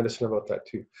Chinese medicine about that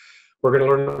too. We're going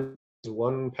to learn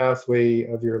one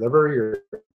pathway of your liver, your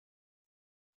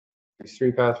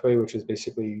 3 pathway, which is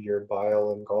basically your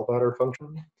bile and gallbladder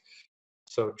function.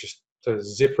 So just to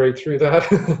zip right through that,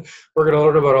 we're going to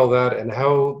learn about all that and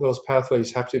how those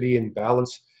pathways have to be in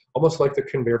balance, almost like the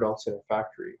conveyor belts in a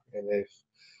factory. And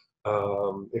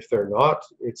if they're not,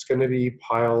 it's going to be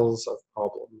piles of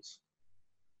problems.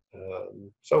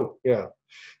 So yeah,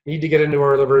 need to get into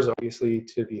our livers, obviously,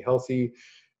 to be healthy.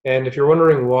 And if you're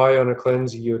wondering why on a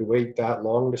cleanse you would wait that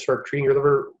long to start treating your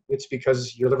liver, it's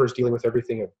because your liver is dealing with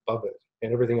everything above it.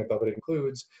 And everything above it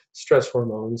includes stress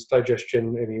hormones,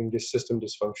 digestion, immune system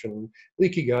dysfunction,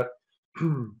 leaky gut,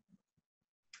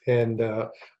 and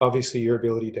obviously your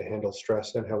ability to handle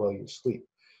stress and how well you sleep.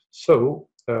 So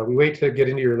we wait to get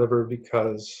into your liver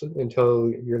because until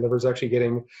your liver is actually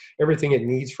getting everything it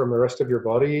needs from the rest of your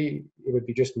body, it would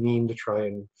be just mean to try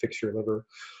and fix your liver.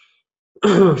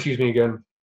 Excuse me again.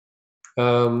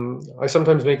 I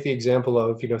sometimes make the example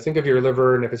of, think of your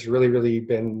liver, and if it's really, really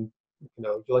been,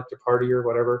 you like to party or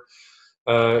whatever,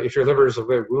 if your liver is a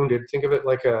bit wounded, think of it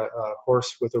like a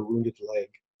horse with a wounded leg.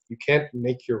 You can't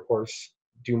make your horse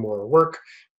do more work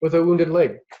with a wounded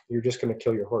leg. You're just going to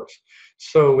kill your horse.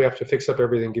 So we have to fix up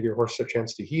everything, give your horse a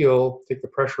chance to heal, take the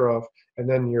pressure off, and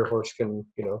then your horse can,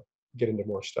 get into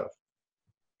more stuff.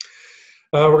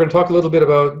 We're going to talk a little bit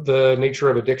about the nature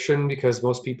of addiction, because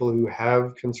most people who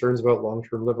have concerns about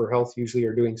long-term liver health usually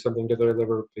are doing something to their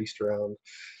liver based around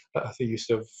the use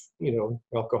of,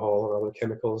 alcohol or other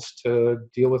chemicals to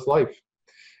deal with life.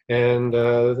 And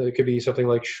it could be something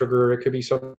like sugar, it could be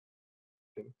something.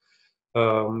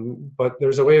 But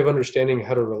there's a way of understanding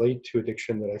how to relate to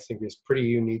addiction that I think is pretty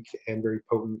unique and very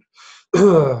potent.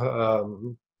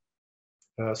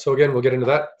 So again, we'll get into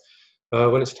that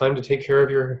when it's time to take care of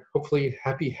your hopefully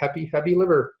happy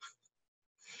liver.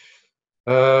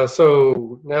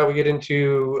 So now we get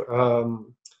into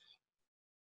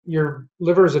your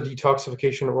liver is a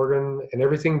detoxification organ, and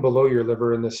everything below your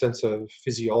liver in the sense of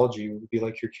physiology would be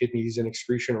like your kidneys and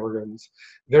excretion organs.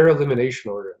 They're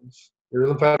elimination organs. Your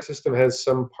lymphatic system has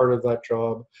some part of that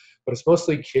job, but it's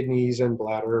mostly kidneys and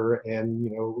bladder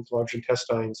and, large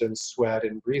intestines and sweat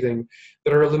and breathing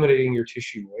that are eliminating your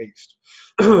tissue waste.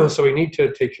 So we need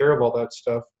to take care of all that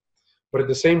stuff. But at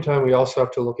the same time, we also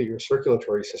have to look at your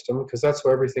circulatory system, because that's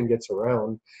where everything gets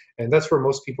around. And that's where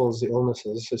most people's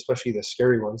illnesses, especially the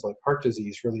scary ones like heart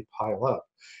disease, really pile up.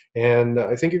 And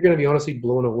I think you're going to be honestly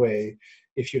blown away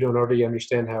if you don't already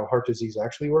understand how heart disease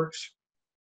actually works,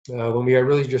 when we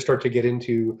really just start to get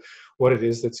into what it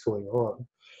is that's going on.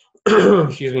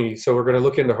 Excuse me. So we're going to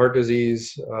look into heart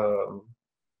disease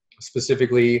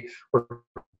specifically.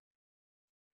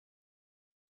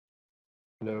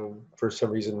 For some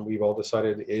reason we've all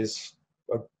decided is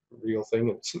a real thing.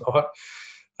 It's not.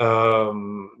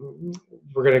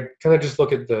 We're going to kind of just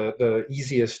look at the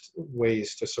easiest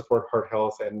ways to support heart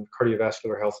health and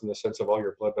cardiovascular health in the sense of all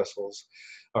your blood vessels,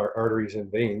 our arteries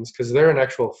and veins, because they're an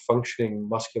actual functioning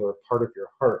muscular part of your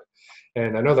heart.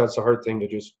 And I know that's a hard thing to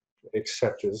just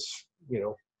accept as,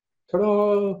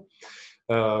 ta-da!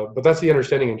 But that's the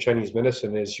understanding in Chinese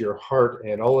medicine, is your heart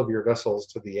and all of your vessels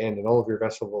to the end, and all of your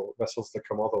vessels that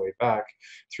come all the way back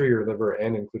through your liver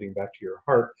and including back to your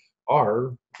heart,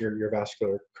 are your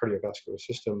cardiovascular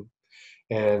system.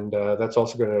 And that's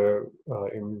also going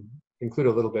to include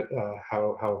a little bit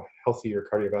how healthy your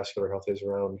cardiovascular health is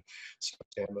around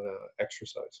stamina,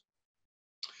 exercise.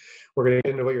 We're going to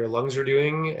get into what your lungs are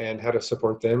doing and how to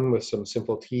support them with some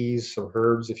simple teas, some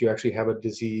herbs. If you actually have a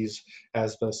disease,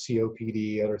 asthma,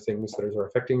 COPD, other things that are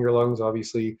affecting your lungs,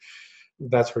 obviously,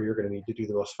 that's where you're going to need to do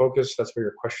the most focus. That's where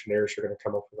your questionnaires are going to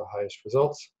come up with the highest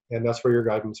results. And that's where your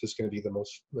guidance is going to be the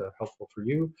most helpful for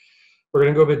you. We're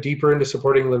going to go a bit deeper into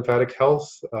supporting lymphatic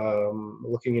health,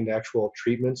 looking into actual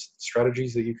treatments,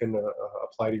 strategies that you can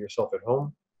apply to yourself at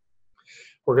home.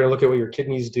 We're going to look at what your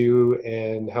kidneys do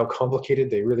and how complicated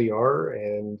they really are,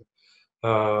 and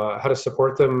how to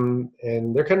support them.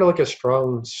 And they're kind of like a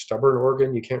strong, stubborn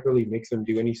organ. You can't really make them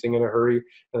do anything in a hurry,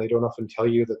 and they don't often tell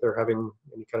you that they're having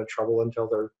any kind of trouble until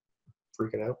they're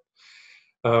freaking out.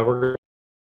 We're going to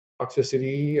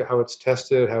toxicity, how it's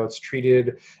tested, how it's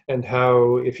treated, and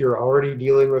how, if you're already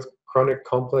dealing with chronic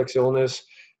complex illness,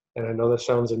 and I know that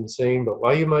sounds insane, but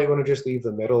why you might want to just leave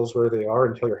the metals where they are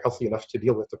until you're healthy enough to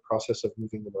deal with the process of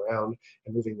moving them around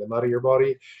and moving them out of your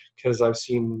body. Because I've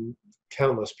seen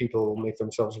countless people make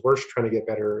themselves worse trying to get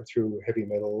better through heavy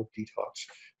metal detox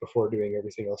before doing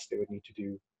everything else they would need to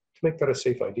do to make that a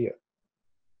safe idea.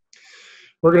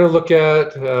 We're going to look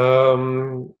at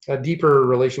a deeper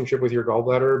relationship with your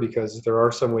gallbladder, because there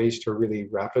are some ways to really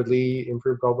rapidly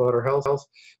improve gallbladder health.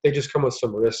 They just come with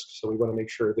some risks, so we want to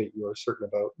make sure that you are certain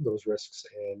about those risks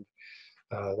and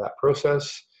that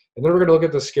process. And then we're going to look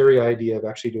at the scary idea of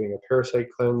actually doing a parasite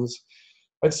cleanse.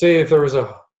 I'd say if there was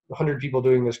 100 people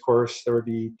doing this course, there would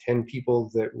be 10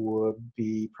 people that would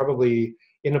be probably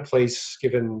in a place,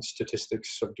 given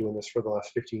statistics of doing this for the last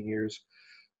 15 years,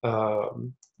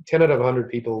 10 out of 100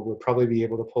 people would probably be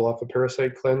able to pull off a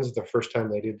parasite cleanse the first time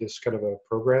they did this kind of a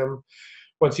program.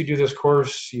 Once you do this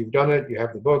course, you've done it, you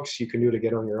have the books, you can do it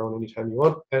again on your own anytime you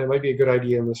want. And it might be a good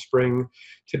idea in the spring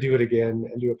to do it again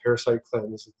and do a parasite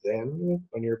cleanse then,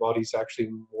 when your body's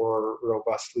actually more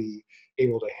robustly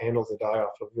able to handle the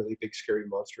die-off of really big, scary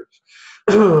monsters.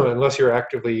 Unless you're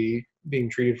actively being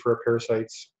treated for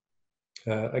parasites.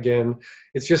 Again,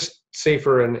 it's just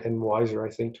safer and wiser,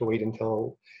 I think, to wait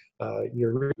until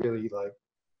you're really like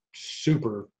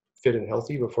super fit and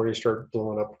healthy before you start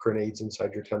blowing up grenades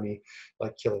inside your tummy,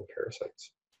 like killing parasites.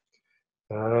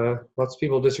 Lots of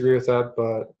people disagree with that,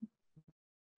 but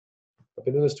I've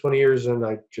been doing this 20 years, and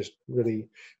I just really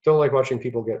don't like watching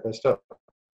people get messed up.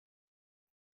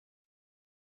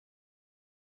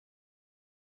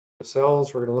 The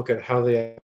cells, we're going to look at how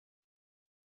they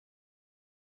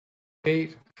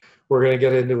activate. We're going to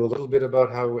get into a little bit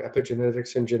about how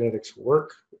epigenetics and genetics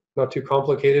work. Not too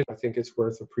complicated. I think it's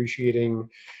worth appreciating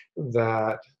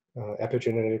that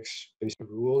epigenetics basically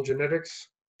rule genetics.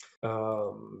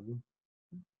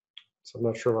 So I'm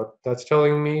not sure what that's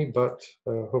telling me, but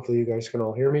hopefully you guys can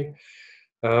all hear me.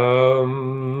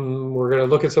 We're going to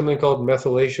look at something called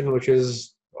methylation, which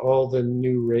is all the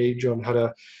new rage on how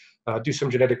to do some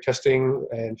genetic testing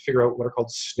and figure out what are called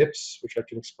SNPs, which I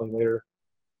can explain later,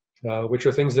 which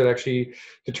are things that actually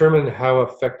determine how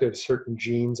effective certain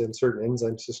genes and certain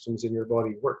enzyme systems in your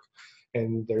body work.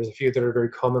 And there's a few that are very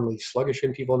commonly sluggish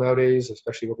in people nowadays,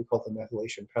 especially what we call the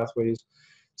methylation pathways.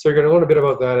 So you're going to learn a bit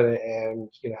about that and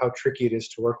how tricky it is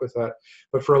to work with that.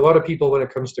 But for a lot of people, when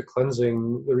it comes to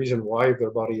cleansing, the reason why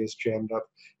their body is jammed up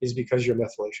is because your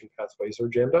methylation pathways are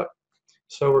jammed up.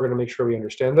 So we're going to make sure we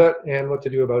understand that and what to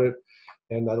do about it,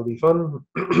 and that'll be fun.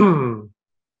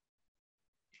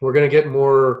 We're going to get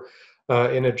more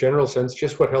in a general sense,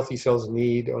 just what healthy cells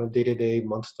need on a day-to-day,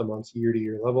 month-to-month,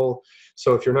 year-to-year level.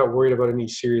 So if you're not worried about any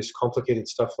serious, complicated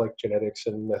stuff like genetics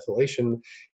and methylation,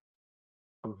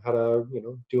 how to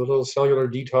do a little cellular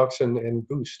detox and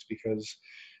boost, because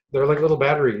they're like little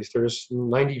batteries. There's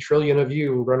 90 trillion of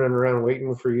you running around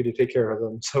waiting for you to take care of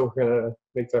them. So we're going to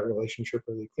make that relationship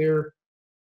really clear.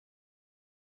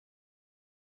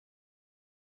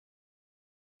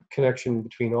 Connection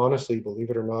between, honestly,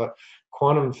 believe it or not,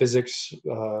 quantum physics,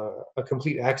 a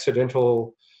complete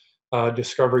accidental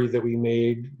discovery that we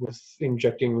made with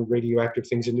injecting radioactive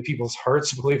things into people's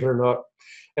hearts, believe it or not,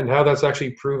 and how that's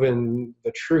actually proven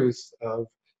the truth of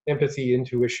empathy,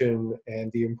 intuition,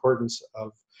 and the importance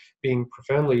of being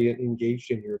profoundly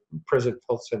engaged in your present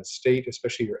pulse and state,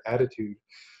 especially your attitude.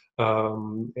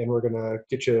 And we're going to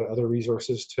get you other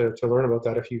resources to learn about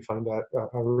that if you find that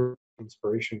a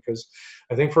inspiration, because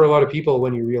I think for a lot of people,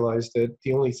 when you realize that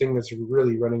the only thing that's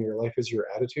really running your life is your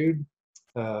attitude,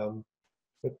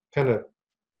 it kind of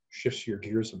shifts your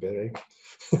gears a bit,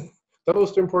 eh? The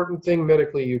most important thing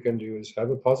medically you can do is have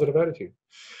a positive attitude.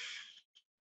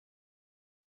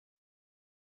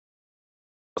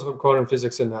 Also quantum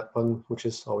physics in that one, which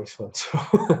is always fun. So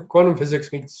quantum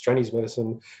physics meets Chinese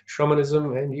medicine,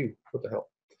 shamanism, and you. What the hell?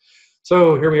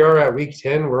 So here we are at week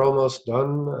 10. We're almost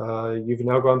done. You've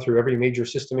now gone through every major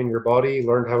system in your body,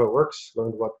 learned how it works,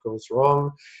 learned what goes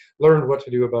wrong, learned what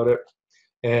to do about it.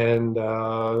 And,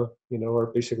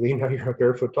 or basically now you're a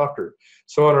barefoot doctor.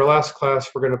 So in our last class,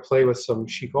 we're going to play with some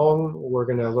Qigong. We're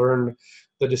going to learn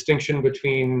the distinction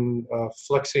between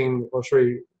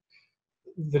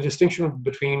the distinction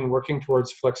between working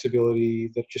towards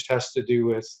flexibility that just has to do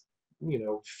with,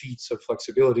 feats of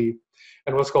flexibility,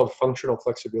 and what's called functional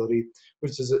flexibility,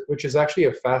 which is actually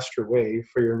a faster way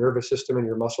for your nervous system and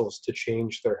your muscles to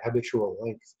change their habitual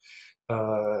length.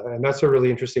 And that's a really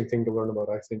interesting thing to learn about,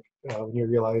 I think, when you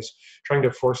realize trying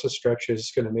to force a stretch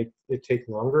is going to make it take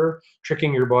longer.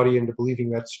 Tricking your body into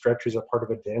believing that stretch is a part of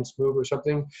a dance move or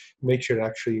something makes it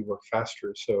actually work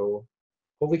faster. So,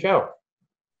 holy cow.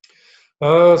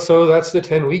 So that's the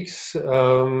 10 weeks.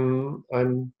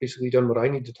 I'm basically done what I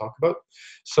need to talk about.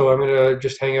 So I'm going to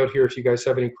just hang out here if you guys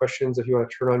have any questions, if you want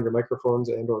to turn on your microphones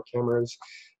and or cameras.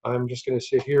 I'm just going to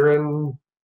sit here and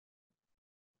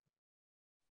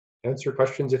answer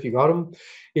questions if you got them.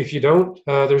 If you don't,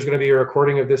 there's going to be a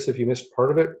recording of this if you missed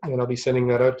part of it, and I'll be sending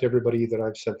that out to everybody that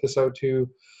I've sent this out to,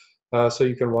 so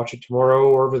you can watch it tomorrow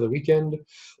or over the weekend.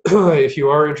 If you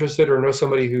are interested or know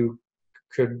somebody who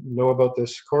could know about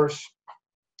this course,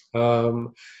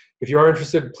 if you are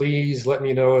interested, please let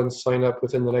me know and sign up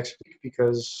within the next week,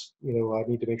 because I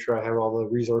need to make sure I have all the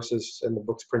resources and the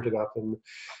books printed up and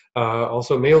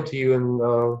also mailed to you in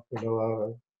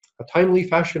a timely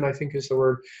fashion, I think is the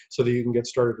word, so that you can get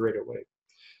started right away.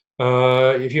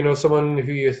 If you know someone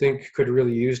who you think could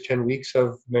really use 10 weeks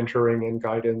of mentoring and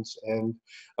guidance and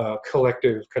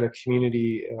collective kind of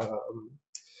community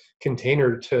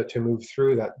container to move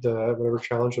through that, whatever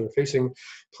challenge they're facing,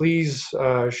 please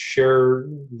share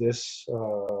this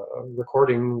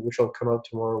recording, which will come out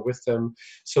tomorrow, with them,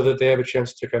 so that they have a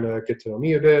chance to kind of get to know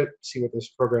me a bit, see what this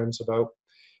program's about,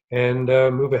 and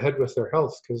move ahead with their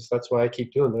health, because that's why I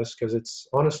keep doing this, because it's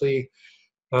honestly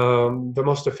the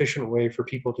most efficient way for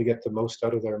people to get the most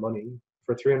out of their money.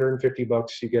 For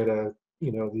 $350, you get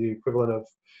the equivalent of,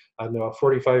 I don't know, a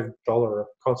 $45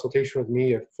 consultation with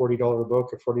me, a $40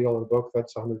 book,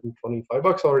 that's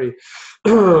 $125 already,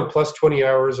 plus 20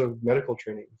 hours of medical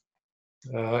training.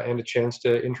 and a chance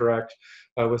to interact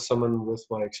with someone with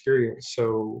my experience.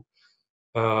 So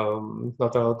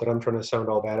not that I'm trying to sound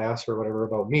all badass or whatever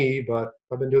about me, but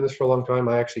I've been doing this for a long time.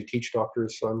 I actually teach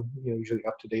doctors, so I'm usually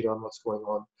up to date on what's going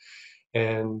on.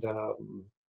 And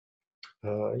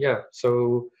yeah,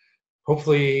 so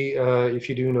hopefully, if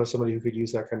you do know somebody who could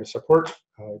use that kind of support,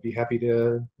 I'd be happy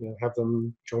to have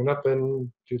them join up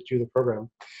and do the program.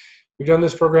 We've done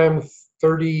this program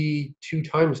 32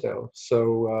 times now,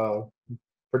 so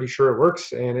pretty sure it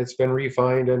works, and it's been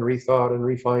refined and rethought and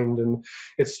refined, and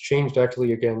it's changed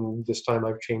actually again. This time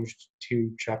I've changed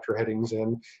 2 chapter headings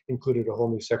and included a whole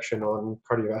new section on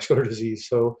cardiovascular disease.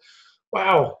 So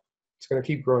wow, it's going to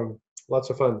keep growing. Lots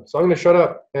of fun. So I'm going to shut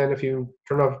up, and if you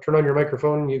turn on your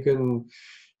microphone, you can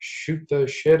shoot the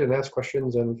shit and ask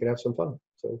questions, and we can have some fun.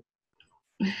 So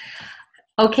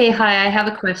okay, hi, I have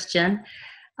a question.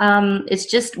 It's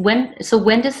just when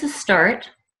does this start?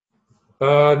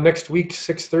 Next week,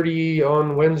 6:30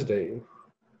 on Wednesday.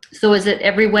 So is it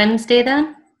every Wednesday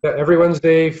then? Yeah, every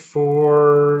Wednesday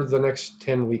for the next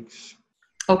 10 weeks.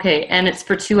 Okay, and it's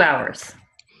for 2 hours.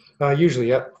 Usually,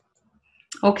 yeah.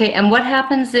 Okay, and what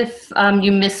happens if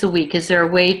you miss a week? Is there a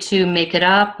way to make it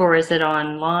up, or is it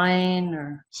online?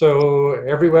 Or so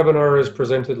every webinar is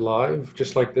presented live,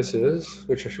 just like this is,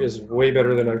 which is way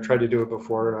better than I've tried to do it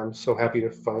before, and I'm so happy to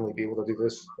finally be able to do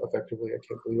this effectively. I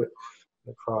can't believe it.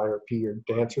 I cry or pee or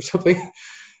dance or something.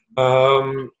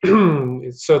 So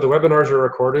the webinars are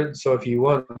recorded, so if you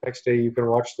want, the next day you can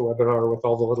watch the webinar with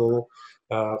all the little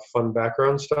fun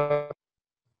background stuff.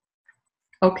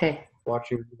 okay.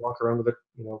 Watching walk around with a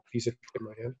piece of in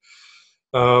my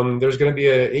hand. There's going to be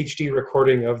a HD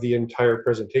recording of the entire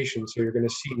presentation, so you're going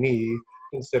to see me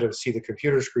instead of see the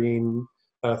computer screen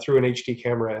through an HD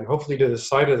camera, and hopefully to the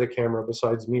side of the camera,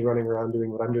 besides me running around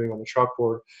doing what I'm doing on the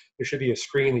chalkboard, there should be a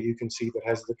screen that you can see that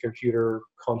has the computer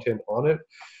content on it.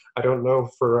 I don't know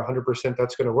for 100%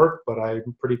 that's going to work, but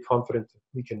I'm pretty confident that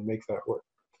we can make that work.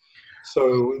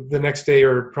 So the next day,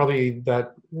 or probably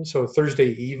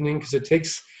Thursday evening, because it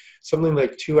takes something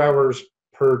like 2 hours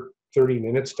per 30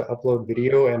 minutes to upload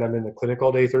video, and I'm in the clinic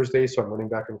all day Thursday, so I'm running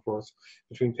back and forth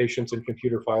between patients and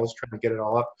computer files trying to get it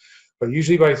all up. But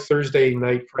usually by Thursday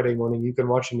night, Friday morning, you can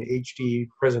watch an HD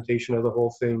presentation of the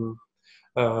whole thing,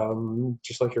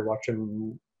 just like you're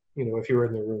watching, if you were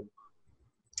in the room.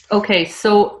 Okay,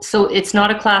 so it's not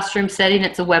a classroom setting;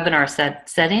 it's a webinar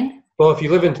setting. Well, if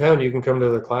you live in town, you can come to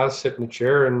the class, sit in a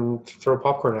chair, and throw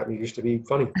popcorn at me. It used to be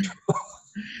funny.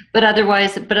 But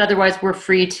otherwise, we're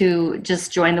free to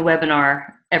just join the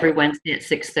webinar every Wednesday at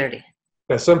 6:30.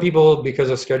 Yeah, some people, because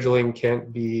of scheduling,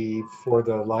 can't be for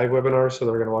the live webinar, so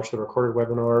they're going to watch the recorded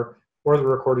webinar or the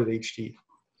recorded HD.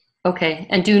 Okay,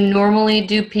 and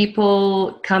do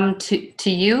people come to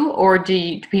you, or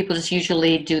do people just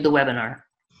usually do the webinar?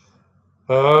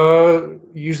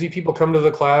 Usually people come to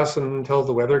the class until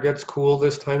the weather gets cool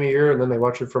this time of year, and then they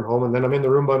watch it from home, and then I'm in the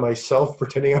room by myself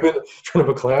pretending I'm in front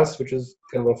of a class, which is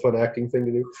kind of a fun acting thing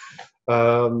to do.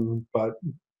 But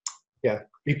yeah,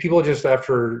 people just I've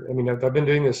been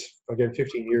doing this, again,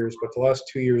 15 years, but the last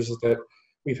 2 years that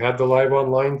we've had the live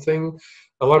online thing,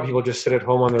 a lot of people just sit at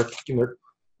home in their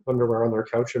underwear on their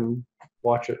couch and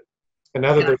watch it. And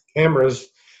now that there's cameras,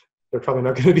 they're probably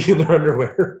not going to be in their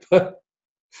underwear.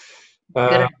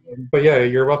 But yeah,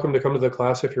 you're welcome to come to the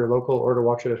class if you're local, or to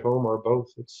watch it at home, or both.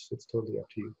 It's totally up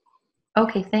to you.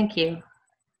 Okay, thank you.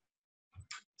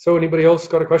 So anybody else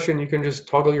got a question, you can just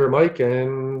toggle your mic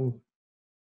and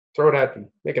throw it at me.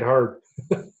 Make it hard.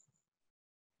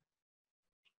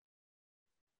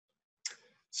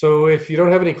 So if you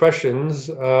don't have any questions,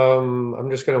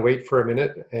 I'm just going to wait for a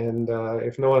minute, and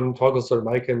if no one toggles their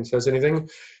mic and says anything,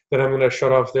 then I'm going to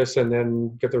shut off this and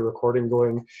then get the recording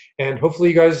going. And hopefully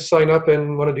you guys sign up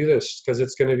and want to do this, because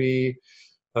it's going to be,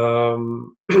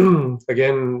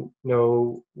 again,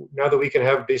 now that we can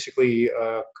have basically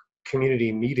a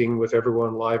community meeting with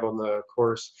everyone live on the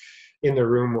course in the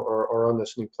room or on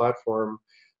this new platform,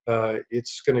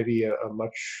 it's going to be a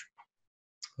much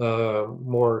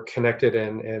more connected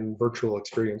and virtual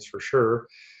experience for sure.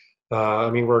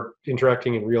 We're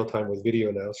interacting in real time with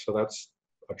video now, so that's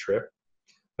a trip.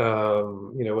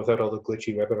 Without all the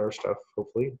glitchy webinar stuff,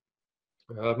 hopefully.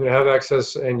 I'm going to have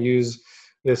access and use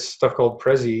this stuff called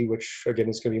Prezi, which again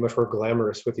is going to be much more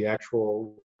glamorous with the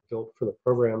actual built for the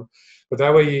program. But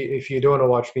that way, if you don't want to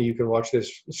watch me, you can watch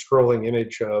this scrolling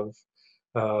image of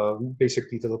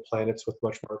basically the planets with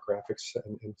much more graphics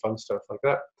and fun stuff like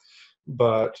that.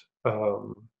 But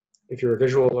if you're a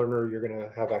visual learner, you're going to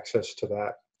have access to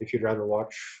that if you'd rather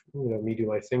watch, me do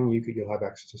my thing, you'll have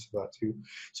access to that too.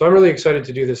 So I'm really excited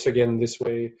to do this again this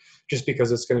way, just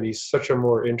because it's going to be such a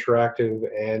more interactive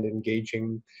and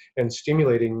engaging and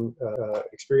stimulating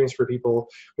experience for people,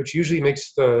 which usually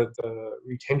makes the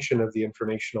retention of the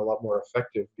information a lot more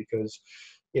effective, because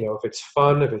if it's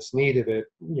fun, if it's neat, if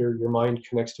your mind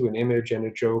connects to an image and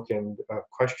a joke and a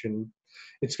question,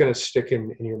 it's going to stick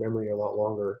in your memory a lot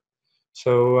longer.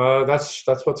 So that's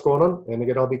what's going on. And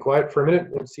again, I'll be quiet for a minute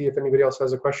and see if anybody else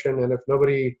has a question. And if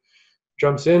nobody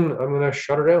jumps in, I'm going to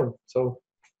shut her down. So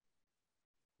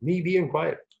me being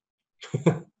quiet.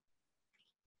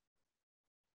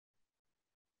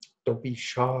 Don't be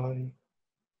shy.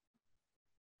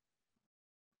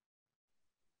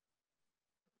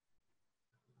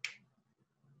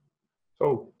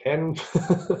 So 10,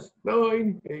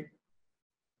 9, 8.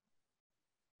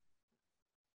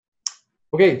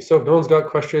 Okay, so if no one's got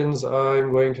questions,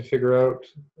 I'm going to figure out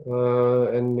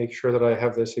and make sure that I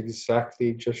have this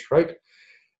exactly just right.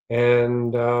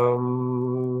 And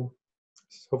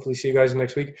hopefully see you guys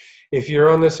next week. If you're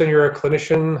on this and you're a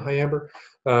clinician, hi Amber,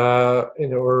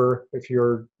 or if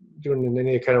you're doing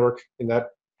any kind of work in that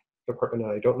department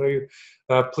and I don't know you,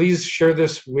 please share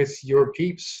this with your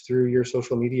peeps through your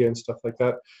social media and stuff like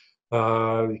that,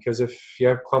 because if you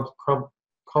have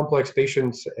complex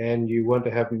patients and you want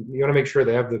to make sure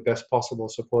they have the best possible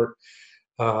support,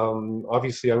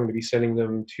 obviously I'm going to be sending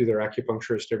them to their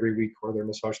acupuncturist every week or their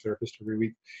massage therapist every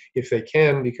week if they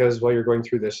can, because while you're going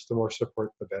through this, the more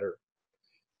support the better.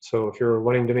 So if you're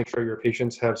wanting to make sure your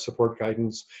patients have support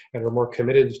guidance and are more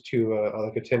committed to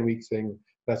like a 10-week thing,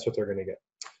 that's what they're going to get.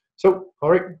 So, all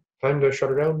right, time to shut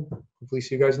her down. Hopefully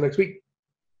see you guys next week.